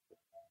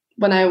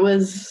when I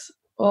was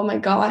Oh my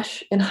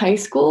gosh. In high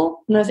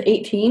school, when I was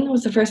 18,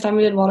 was the first time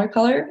we did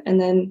watercolor, and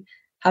then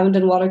haven't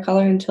done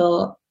watercolor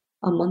until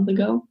a month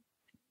ago.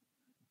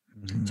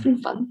 It's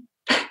been fun.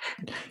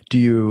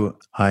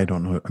 I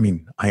don't know. I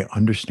mean, I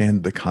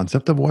understand the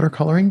concept of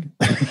watercoloring,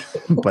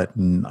 but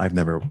I've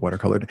never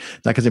watercolored.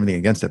 Not because I have anything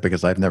against it,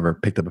 because I've never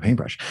picked up a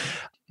paintbrush.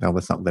 Well,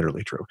 that's not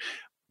literally true.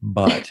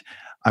 But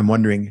I'm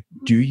wondering,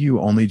 do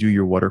you only do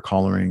your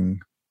watercoloring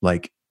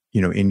like,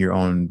 in your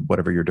own,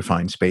 whatever your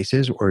defined space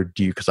is? Or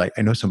do you, because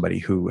I know somebody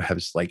who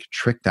has like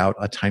tricked out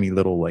a tiny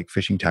little like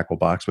fishing tackle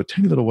box with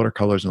tiny little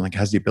watercolors and like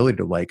has the ability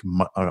to like,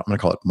 I'm going to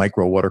call it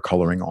micro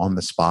watercoloring on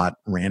the spot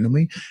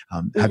randomly.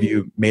 Have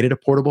you made it a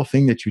portable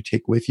thing that you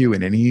take with you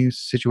in any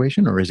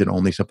situation, or is it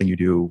only something you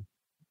do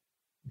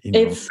in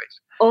your own It's space?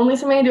 only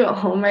something I do at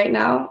home right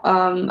now.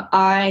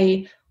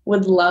 I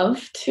would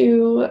love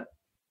to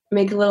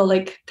make a little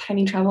like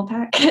tiny travel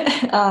pack.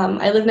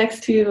 I live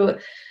next to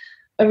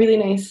a really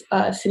nice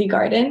city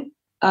garden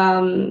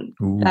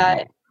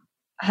that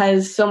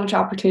has so much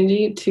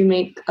opportunity to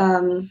make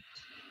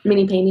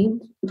mini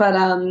paintings, but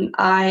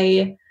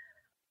I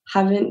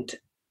haven't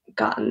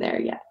gotten there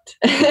yet.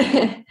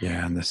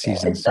 Yeah, and the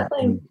seasons. It's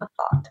definitely a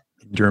thought.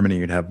 In Germany,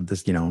 you'd have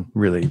this,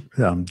 really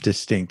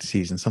distinct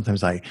season.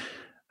 Sometimes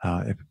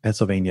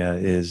Pennsylvania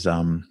is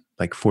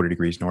like 40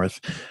 degrees north,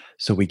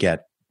 so we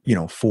get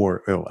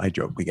I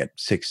joke, we get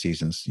 6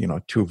 seasons,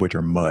 2 of which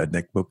are mud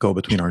that will go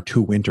between our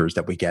 2 winters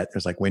that we get.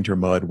 There's like winter,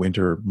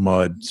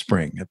 mud,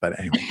 spring. But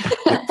anyway,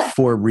 like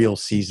 4 real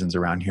seasons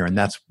around here. And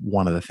that's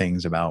one of the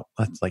things about,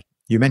 that's like,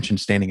 you mentioned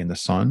standing in the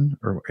sun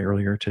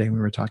earlier today when we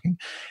were talking.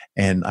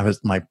 And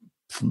my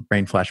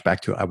brain flashed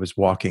back to, I try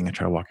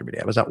to walk every day.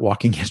 I was out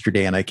walking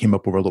yesterday and I came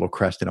up over a little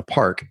crest in a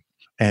park.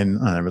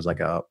 And there was like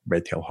a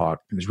red-tailed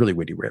hawk. It was really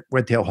windy.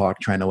 Red-tailed hawk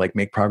trying to like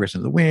make progress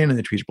into the wind, and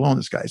the trees blowing,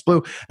 the sky's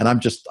blue. And I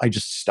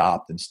just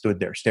stopped and stood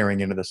there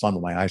staring into the sun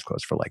with my eyes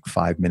closed for like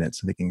 5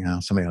 minutes and thinking,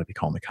 somebody ought to be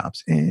calling the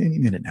cops any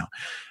minute now.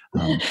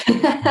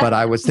 But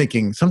I was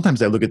thinking,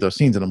 sometimes I look at those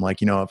scenes and I'm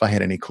like, if I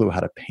had any clue how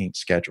to paint,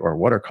 sketch, or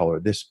watercolor,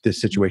 this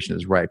situation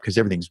is right, because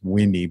everything's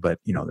windy, but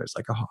there's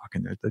like a hawk,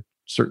 and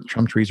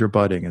some trees are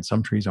budding and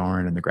some trees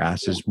aren't, and the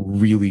grass is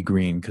really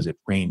green because it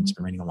rains. It's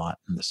been raining a lot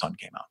and the sun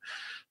came out.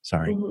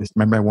 Sorry.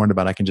 Remember I warned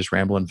about I can just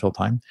ramble and fill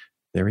time?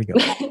 There we go.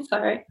 It's all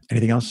right.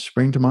 Anything else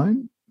spring to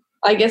mind?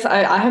 I guess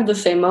I have the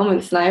same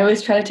moments, and I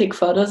always try to take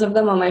photos of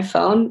them on my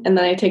phone, and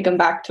then I take them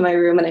back to my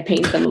room and I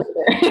paint them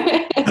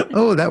later.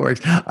 Oh, that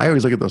works. I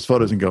always look at those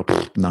photos and go,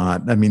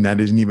 not. I mean, that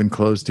isn't even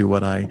close to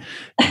what I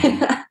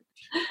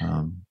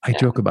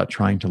joke about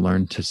trying to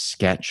learn to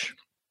sketch.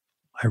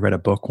 I read a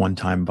book one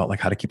time about like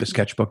how to keep a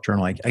sketchbook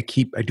journal. I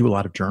do a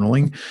lot of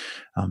journaling.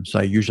 So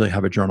I usually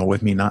have a journal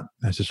with me, not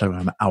necessarily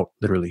when I'm out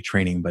literally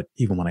training, but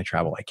even when I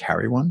travel, I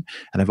carry one.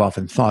 And I've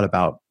often thought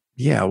about,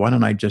 why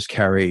don't I just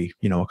carry,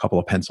 a couple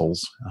of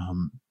pencils?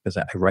 Because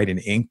I write in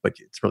ink, but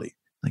it's really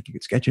like you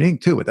could sketch in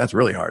ink too, but that's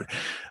really hard.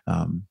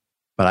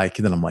 But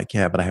then I'm like,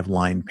 but I have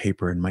lined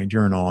paper in my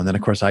journal. And then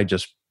of course I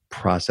just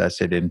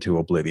process it into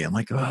oblivion.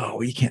 Like,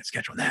 well, you can't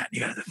sketch on that.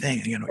 You got the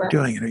thing, you know what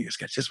you're doing. You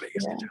sketch this way.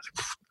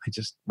 I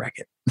just wreck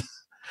it.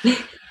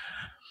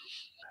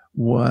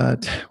 Where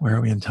are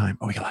we in time?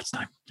 Oh, we got lots of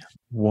time.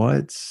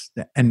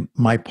 And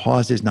my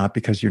pause is not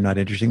because you're not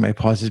interesting. My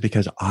pause is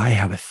because I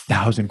have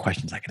 1,000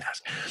 questions I can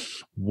ask.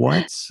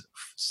 What's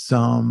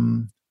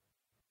some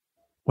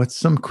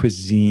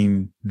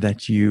cuisine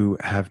that you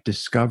have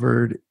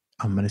discovered,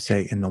 I'm going to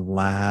say, in the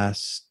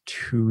last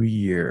 2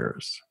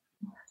 years?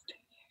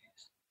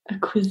 A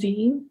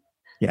cuisine?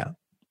 Yeah.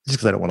 Just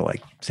because I don't want to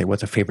like say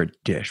what's a favorite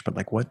dish, but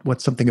like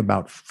what's something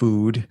about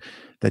food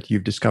that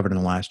you've discovered in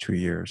the last 2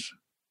 years?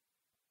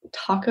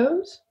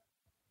 Tacos.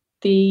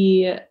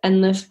 The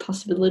endless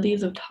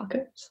possibilities of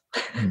tacos.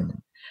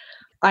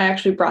 I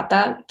actually brought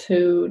that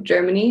to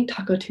Germany,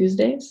 Taco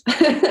Tuesdays.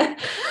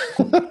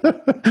 Within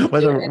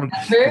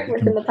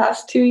the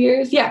past 2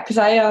 years. Yeah, because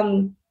I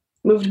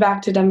moved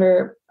back to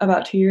Denver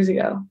about 2 years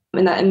ago,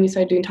 and we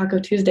started doing Taco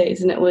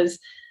Tuesdays, and it was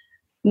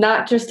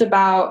not just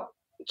about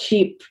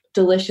cheap,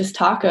 delicious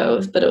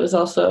tacos, but it was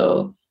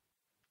also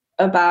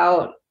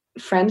about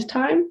friend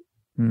time.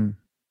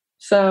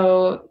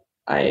 So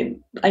I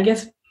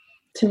guess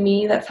to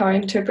me, that's how I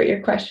interpret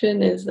your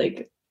question, is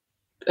like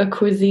a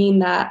cuisine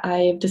that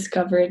I've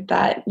discovered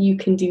that you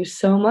can do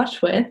so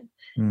much with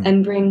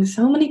and bring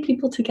so many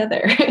people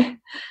together.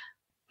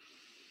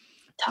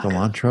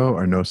 Cilantro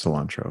or no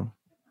cilantro?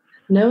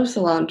 No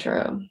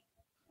cilantro.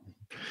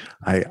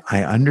 I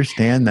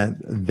understand that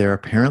there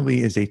apparently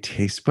is a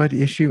taste bud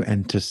issue,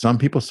 and to some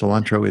people,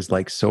 cilantro is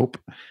like soap.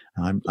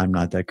 I'm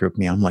not that group.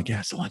 Me, I'm like,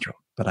 cilantro,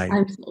 but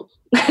I'm soap.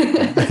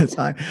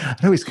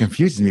 It always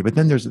confuses me. But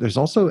then there's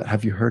also,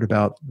 have you heard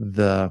about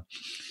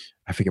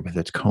I forget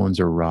whether it's cones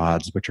or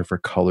rods, which are for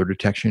color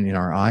detection in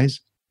our eyes?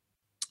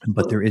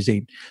 But there is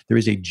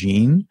a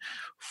gene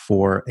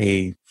for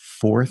a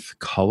fourth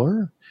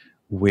color,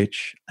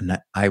 which, and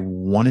I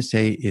want to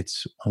say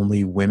it's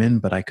only women,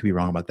 but I could be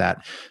wrong about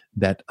that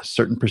a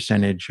certain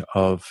percentage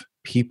of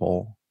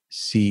people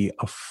see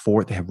a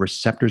fourth, they have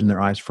receptors in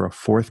their eyes for a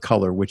fourth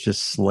color, which is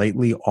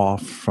slightly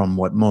off from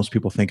what most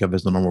people think of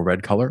as the normal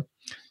red color.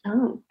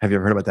 Oh, Have you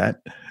ever heard about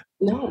that?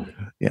 no.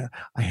 Yeah.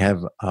 I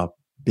have a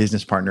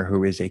business partner who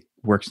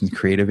works in the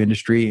creative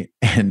industry.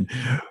 And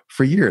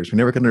for years, we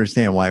never could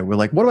understand why. We're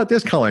like, what about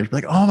this color? And she's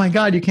like, oh my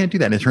God, you can't do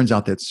that. And it turns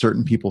out that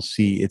certain people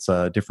see it's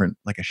a different,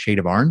 like a shade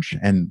of orange,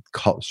 and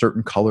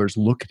certain colors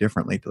look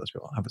differently to those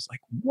people. I was like,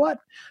 what?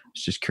 I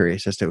was just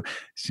curious as to,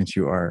 since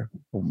you are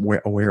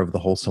aware of the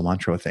whole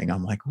cilantro thing,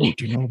 I'm like, oh,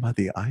 do you know about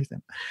the eyes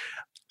then?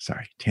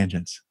 Sorry,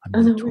 tangents. I'm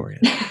Oh, no.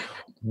 notorious.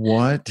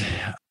 What?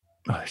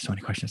 Oh, there's so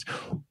many questions.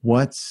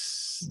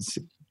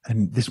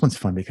 And this one's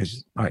fun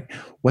because, all right,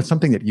 what's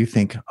something that you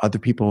think other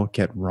people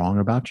get wrong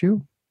about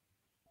you?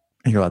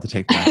 And you're allowed to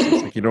take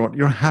passes. Like you don't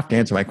have to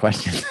answer my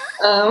question.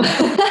 Um,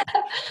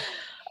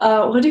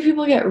 what do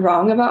people get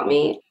wrong about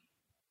me?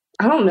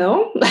 I don't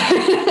know.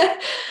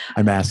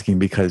 I'm asking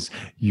because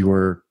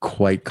you're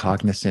quite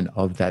cognizant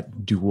of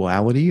that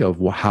duality of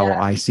how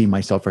I see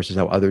myself versus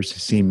how others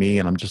see me.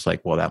 And I'm just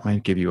like, well, that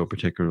might give you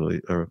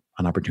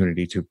an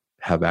opportunity to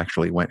have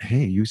actually went,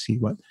 hey, you see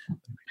what?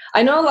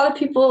 I know a lot of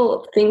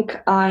people think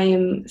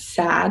I'm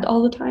sad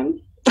all the time.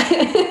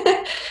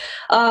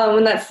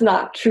 And that's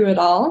not true at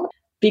all,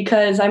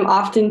 because I'm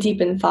often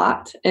deep in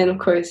thought. And of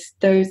course,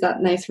 there's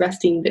that nice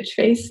resting bitch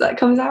face that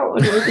comes out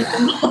when you're deep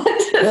in thought.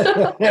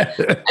 So,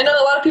 I know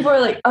a lot of people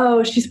are like,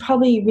 oh, she's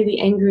probably really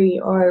angry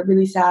or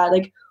really sad.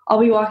 Like, I'll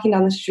be walking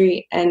down the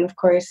street, and of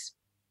course,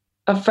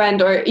 a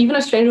friend or even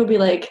a stranger will be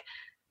like,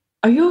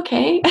 are you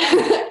okay?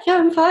 Yeah,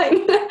 I'm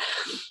fine.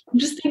 I'm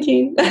just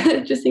thinking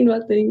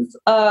about things.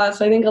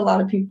 So I think a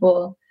lot of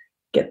people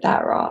get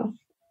that wrong.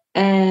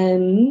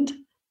 And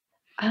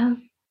a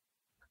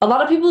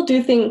lot of people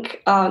do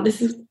think,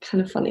 this is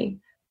kind of funny,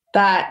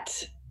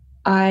 that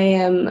I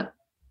am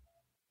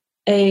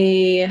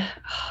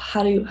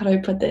how do I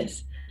put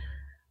this?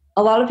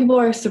 A lot of people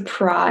are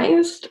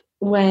surprised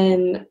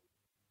when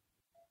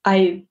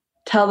I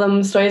tell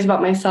them stories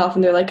about myself,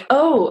 and they're like,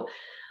 oh,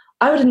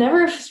 I would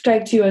never have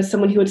striked you as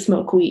someone who would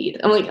smoke weed.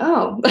 I'm like,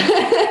 oh,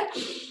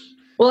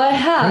 well, I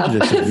have.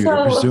 You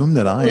presume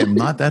that I am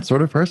not that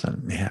sort of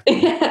person. Yeah.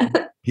 Yeah.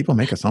 People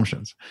make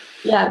assumptions.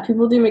 Yeah,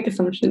 people do make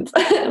assumptions.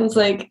 I was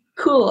like,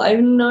 cool. I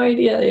have no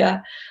idea.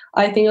 Yeah.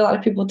 I think a lot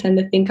of people tend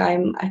to think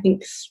I'm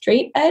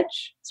straight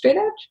edge,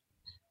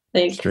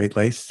 like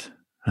straight-laced.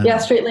 Yeah,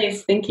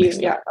 straight-laced. Thank you.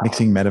 Yeah.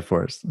 Mixing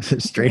metaphors.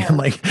 Straight. I'm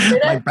like,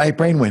 my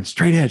brain went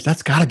straight edge.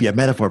 That's got to be a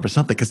metaphor for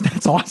something, because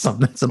that's awesome.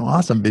 That's an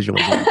awesome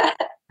visualization.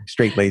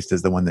 Straight-laced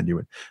is the one that you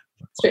would.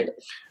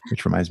 Straight-laced.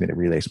 Which reminds me to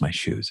relace my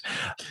shoes.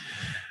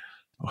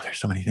 Oh, there's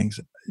so many things.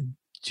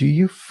 Do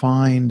you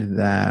find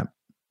that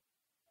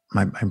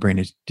my brain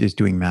is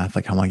doing math,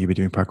 like how long you've been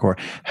doing parkour?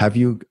 Have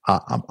you?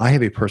 I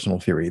have a personal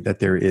theory that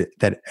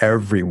that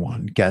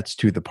everyone gets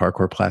to the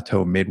parkour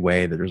plateau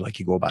midway. That there's like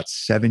you go about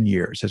 7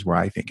 years is where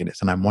I think it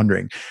is, and I'm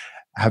wondering,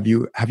 have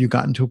you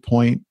gotten to a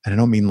point? And I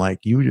don't mean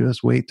like you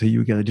just wait till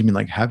you get it. I mean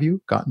like, have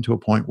you gotten to a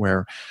point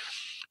where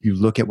you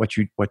look at what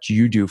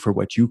you do for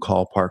what you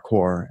call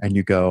parkour, and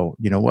you go,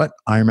 you know what?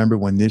 I remember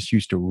when this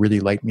used to really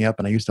light me up,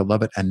 and I used to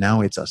love it, and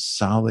now it's a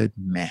solid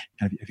meh.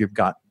 Have you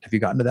gotten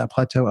to that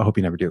plateau? I hope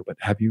you never do, but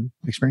have you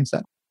experienced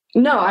that?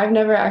 No, I've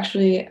never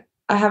actually.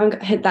 I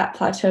haven't hit that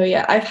plateau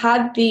yet. I've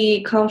had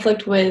the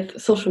conflict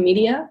with social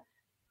media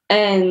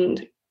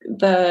and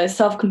the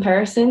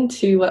self-comparison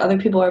to what other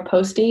people are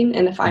posting,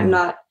 and if I'm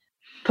not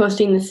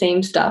posting the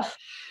same stuff,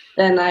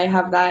 then I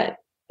have that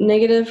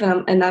negative,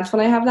 and that's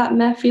when I have that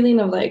meh feeling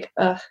of like,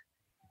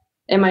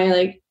 am I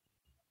like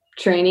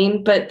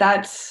training? But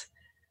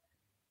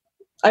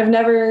I've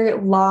never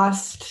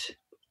lost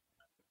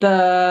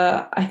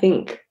the, I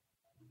think,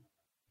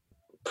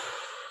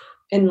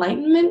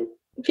 enlightenment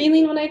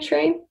feeling when I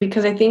train,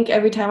 because I think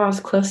every time I was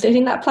close to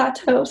hitting that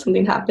plateau,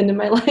 something happened in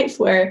my life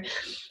where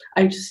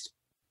I just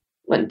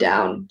went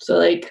down. So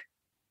like,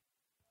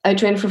 I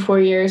trained for 4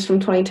 years from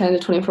 2010 to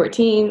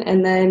 2014,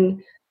 and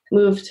then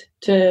moved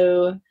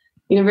to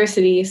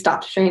university,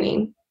 stopped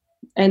training,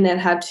 and then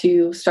had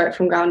to start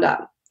from ground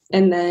up,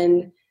 and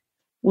then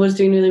was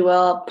doing really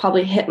well,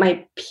 probably hit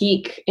my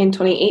peak in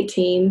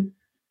 2018,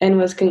 and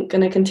was going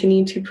to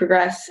continue to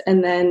progress,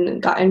 and then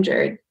got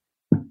injured.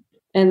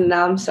 And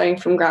now I'm starting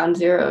from ground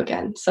zero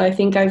again. So I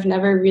think I've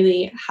never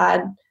really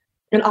had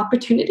an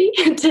opportunity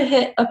to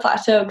hit a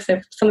plateau,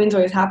 except something's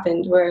always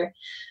happened where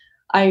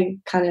I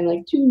kind of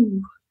like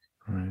to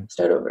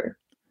start over.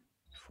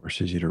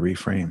 Forces you to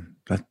reframe.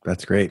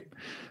 That's great.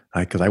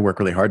 Because I work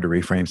really hard to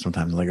reframe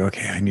sometimes. I'm like,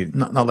 okay, I need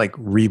not like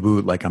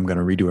reboot, like I'm going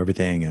to redo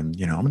everything and,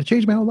 I'm going to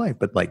change my whole life,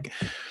 but like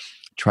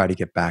try to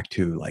get back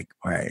to like,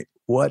 all right,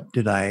 what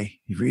did I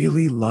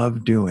really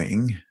love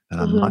doing that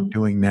I'm not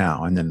doing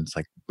now? And then it's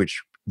like,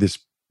 which this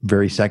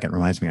very second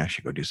reminds me, I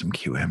should go do some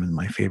QM in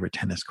my favorite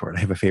tennis court. I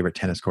have a favorite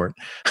tennis court,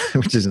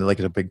 which is like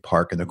a big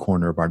park in the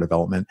corner of our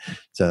development.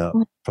 It's a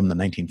from the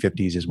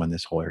 1950s is when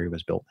this whole area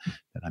was built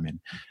that I'm in.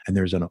 And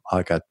there's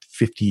like a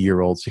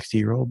 50-year-old,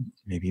 60-year-old,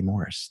 maybe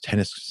more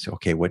tennis.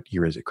 Okay, what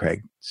year is it,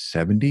 Craig?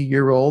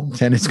 70-year-old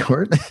tennis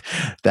court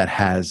that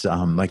has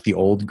like the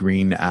old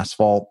green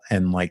asphalt,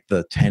 and like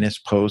the tennis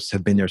posts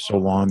have been there so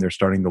long they're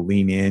starting to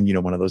lean in. You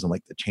know, one of those, and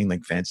like the chain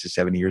link fence is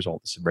 70 years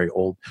old. It's a very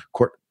old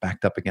court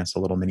backed up against a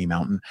little mini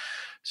mountain.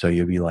 So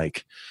you'll be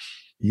like,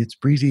 it's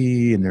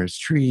breezy and there's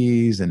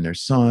trees and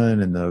there's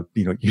sun, and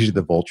usually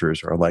the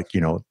vultures are like,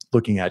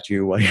 looking at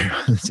you while you're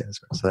on the tennis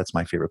court. So that's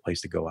my favorite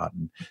place to go out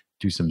and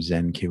do some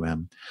Zen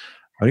QM.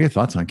 What are your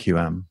thoughts on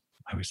QM?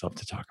 I always love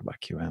to talk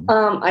about QM.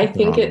 I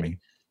think it's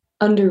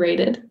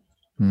underrated.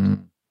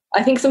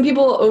 I think some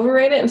people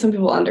overrate it and some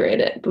people underrate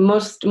it, but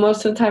most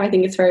of the time I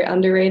think it's very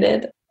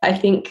underrated. I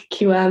think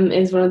QM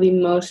is one of the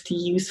most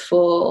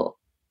useful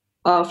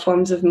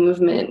forms of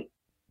movement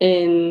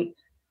in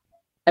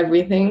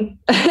everything.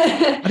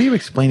 How do you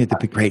explain it to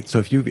be great? So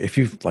if you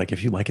like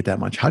it that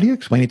much, how do you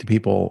explain it to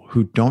people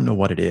who don't know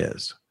what it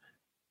is?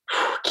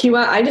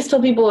 QM, I just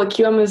tell people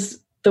QM is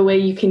the way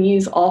you can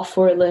use all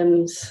four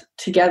limbs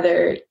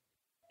together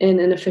in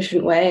an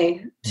efficient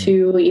way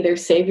to either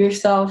save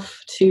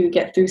yourself, to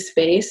get through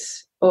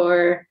space,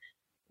 or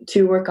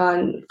to work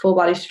on full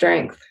body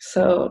strength.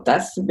 So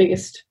that's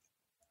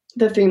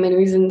the three main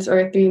reasons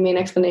or three main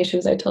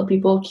explanations I tell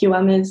people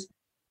QM is.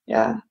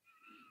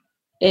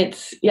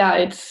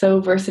 It's so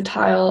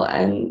versatile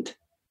and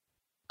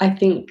I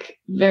think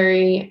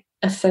very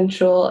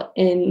essential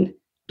in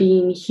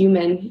being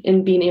human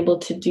and being able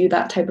to do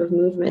that type of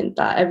movement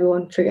that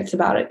everyone forgets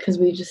about it because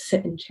we just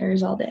sit in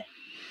chairs all day.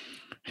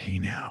 Hey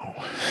now.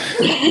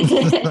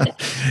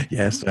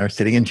 Yes, are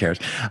sitting in chairs.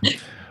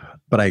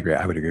 But I agree.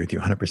 I would agree with you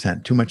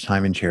 100%. Too much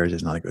time in chairs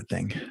is not a good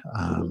thing.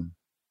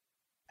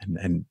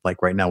 And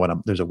like right now,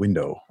 there's a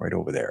window right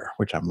over there,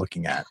 which I'm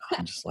looking at.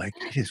 I'm just like,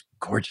 it is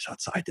gorgeous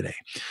outside today.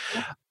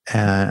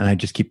 And I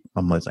just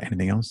I'm like,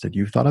 anything else that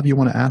you thought of you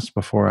want to ask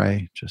before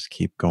I just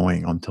keep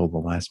going until the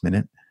last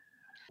minute?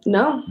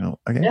 No.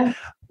 Okay. Yeah.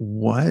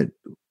 What?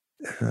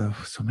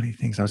 So many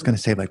things. I was going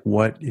to say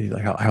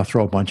I'll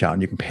throw a bunch out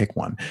and you can pick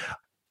one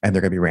and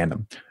they're going to be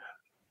random.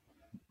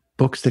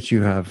 Books that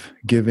you have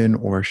given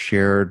or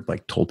shared,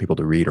 like told people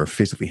to read or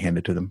physically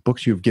handed to them.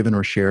 Books you've given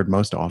or shared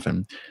most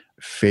often.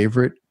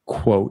 Favorite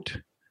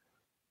quote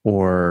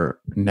or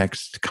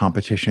next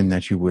competition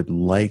that you would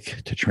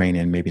like to train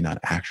in, maybe not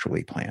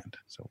actually planned.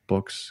 So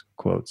books,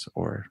 quotes,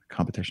 or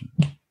competition.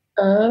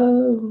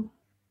 Oh.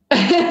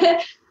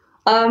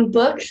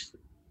 Books,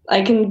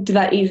 I can do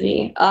that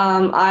easy.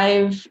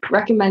 I've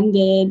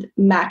recommended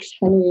Max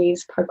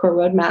Henry's Parkour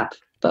Roadmap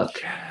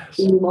book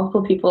to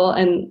multiple people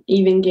and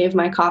even gave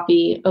my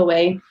copy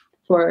away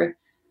for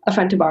a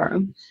friend to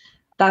borrow.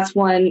 That's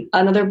one.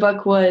 Another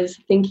book was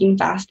Thinking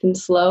Fast and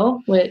Slow,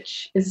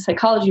 which is a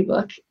psychology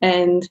book.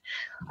 And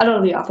I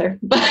don't know the author,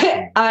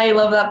 but I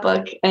love that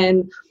book.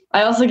 And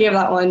I also gave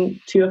that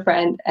one to a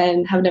friend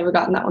and have never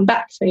gotten that one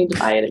back. So I need to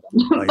buy it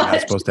again. You're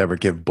not supposed to ever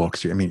give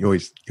books. I mean, you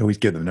always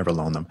give them, never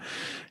loan them.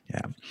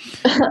 Yeah.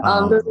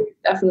 Those are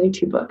definitely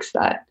two books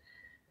that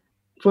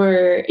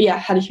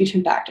had a huge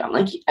impact. I'm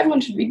like, everyone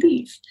should read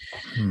these.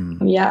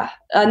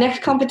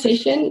 Next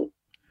competition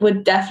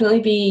would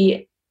definitely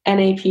be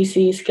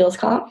NAPC Skills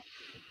Comp,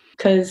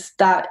 because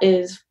that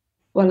is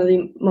one of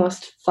the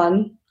most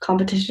fun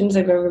competitions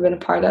I've ever been a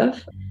part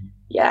of.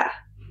 Yeah.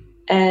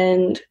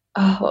 And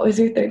what was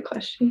your third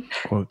question?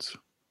 Quotes.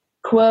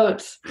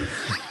 That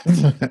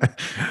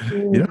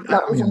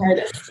was the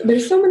hardest.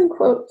 There's so many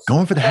quotes.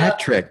 Going for the hat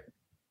trick.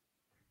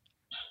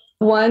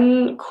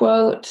 One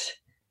quote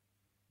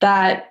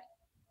that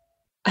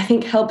I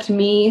think helped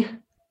me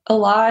a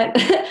lot.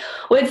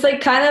 It's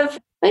like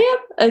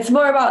it's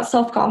more about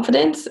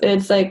self-confidence.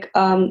 It's like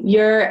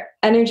your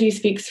energy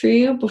speaks for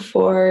you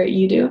before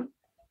you do.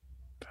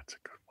 That's a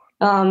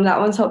good one. That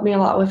one's helped me a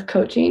lot with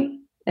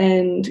coaching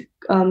and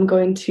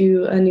going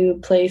to a new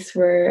place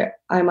where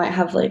I might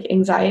have like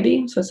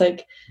anxiety. So it's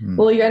like,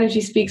 well, your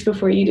energy speaks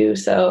before you do.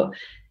 So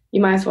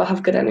you might as well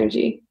have good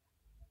energy.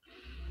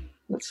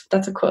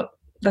 That's a quote.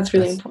 That's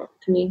really important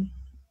to me.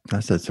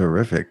 That's a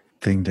terrific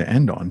thing to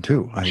end on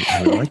too.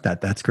 I really like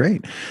that. That's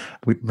great.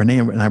 Renee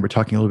and I were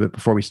talking a little bit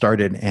before we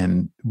started,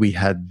 and we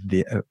had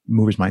the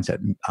Movers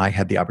Mindset. I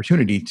had the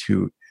opportunity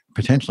to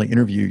potentially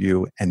interview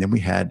you, and then we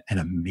had an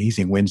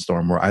amazing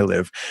windstorm where I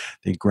live.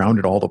 They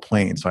grounded all the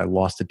planes, so I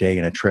lost a day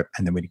in a trip,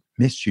 and then we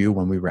missed you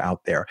when we were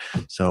out there.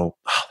 So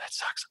that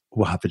sucks.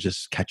 We'll have to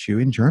just catch you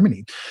in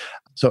Germany.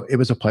 So it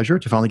was a pleasure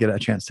to finally get a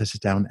chance to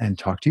sit down and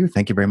talk to you.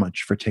 Thank you very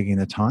much for taking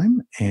the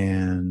time,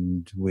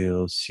 and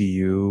we'll see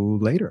you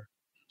later.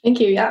 Thank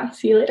you. Yeah.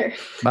 See you later.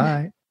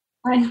 Bye.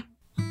 Bye.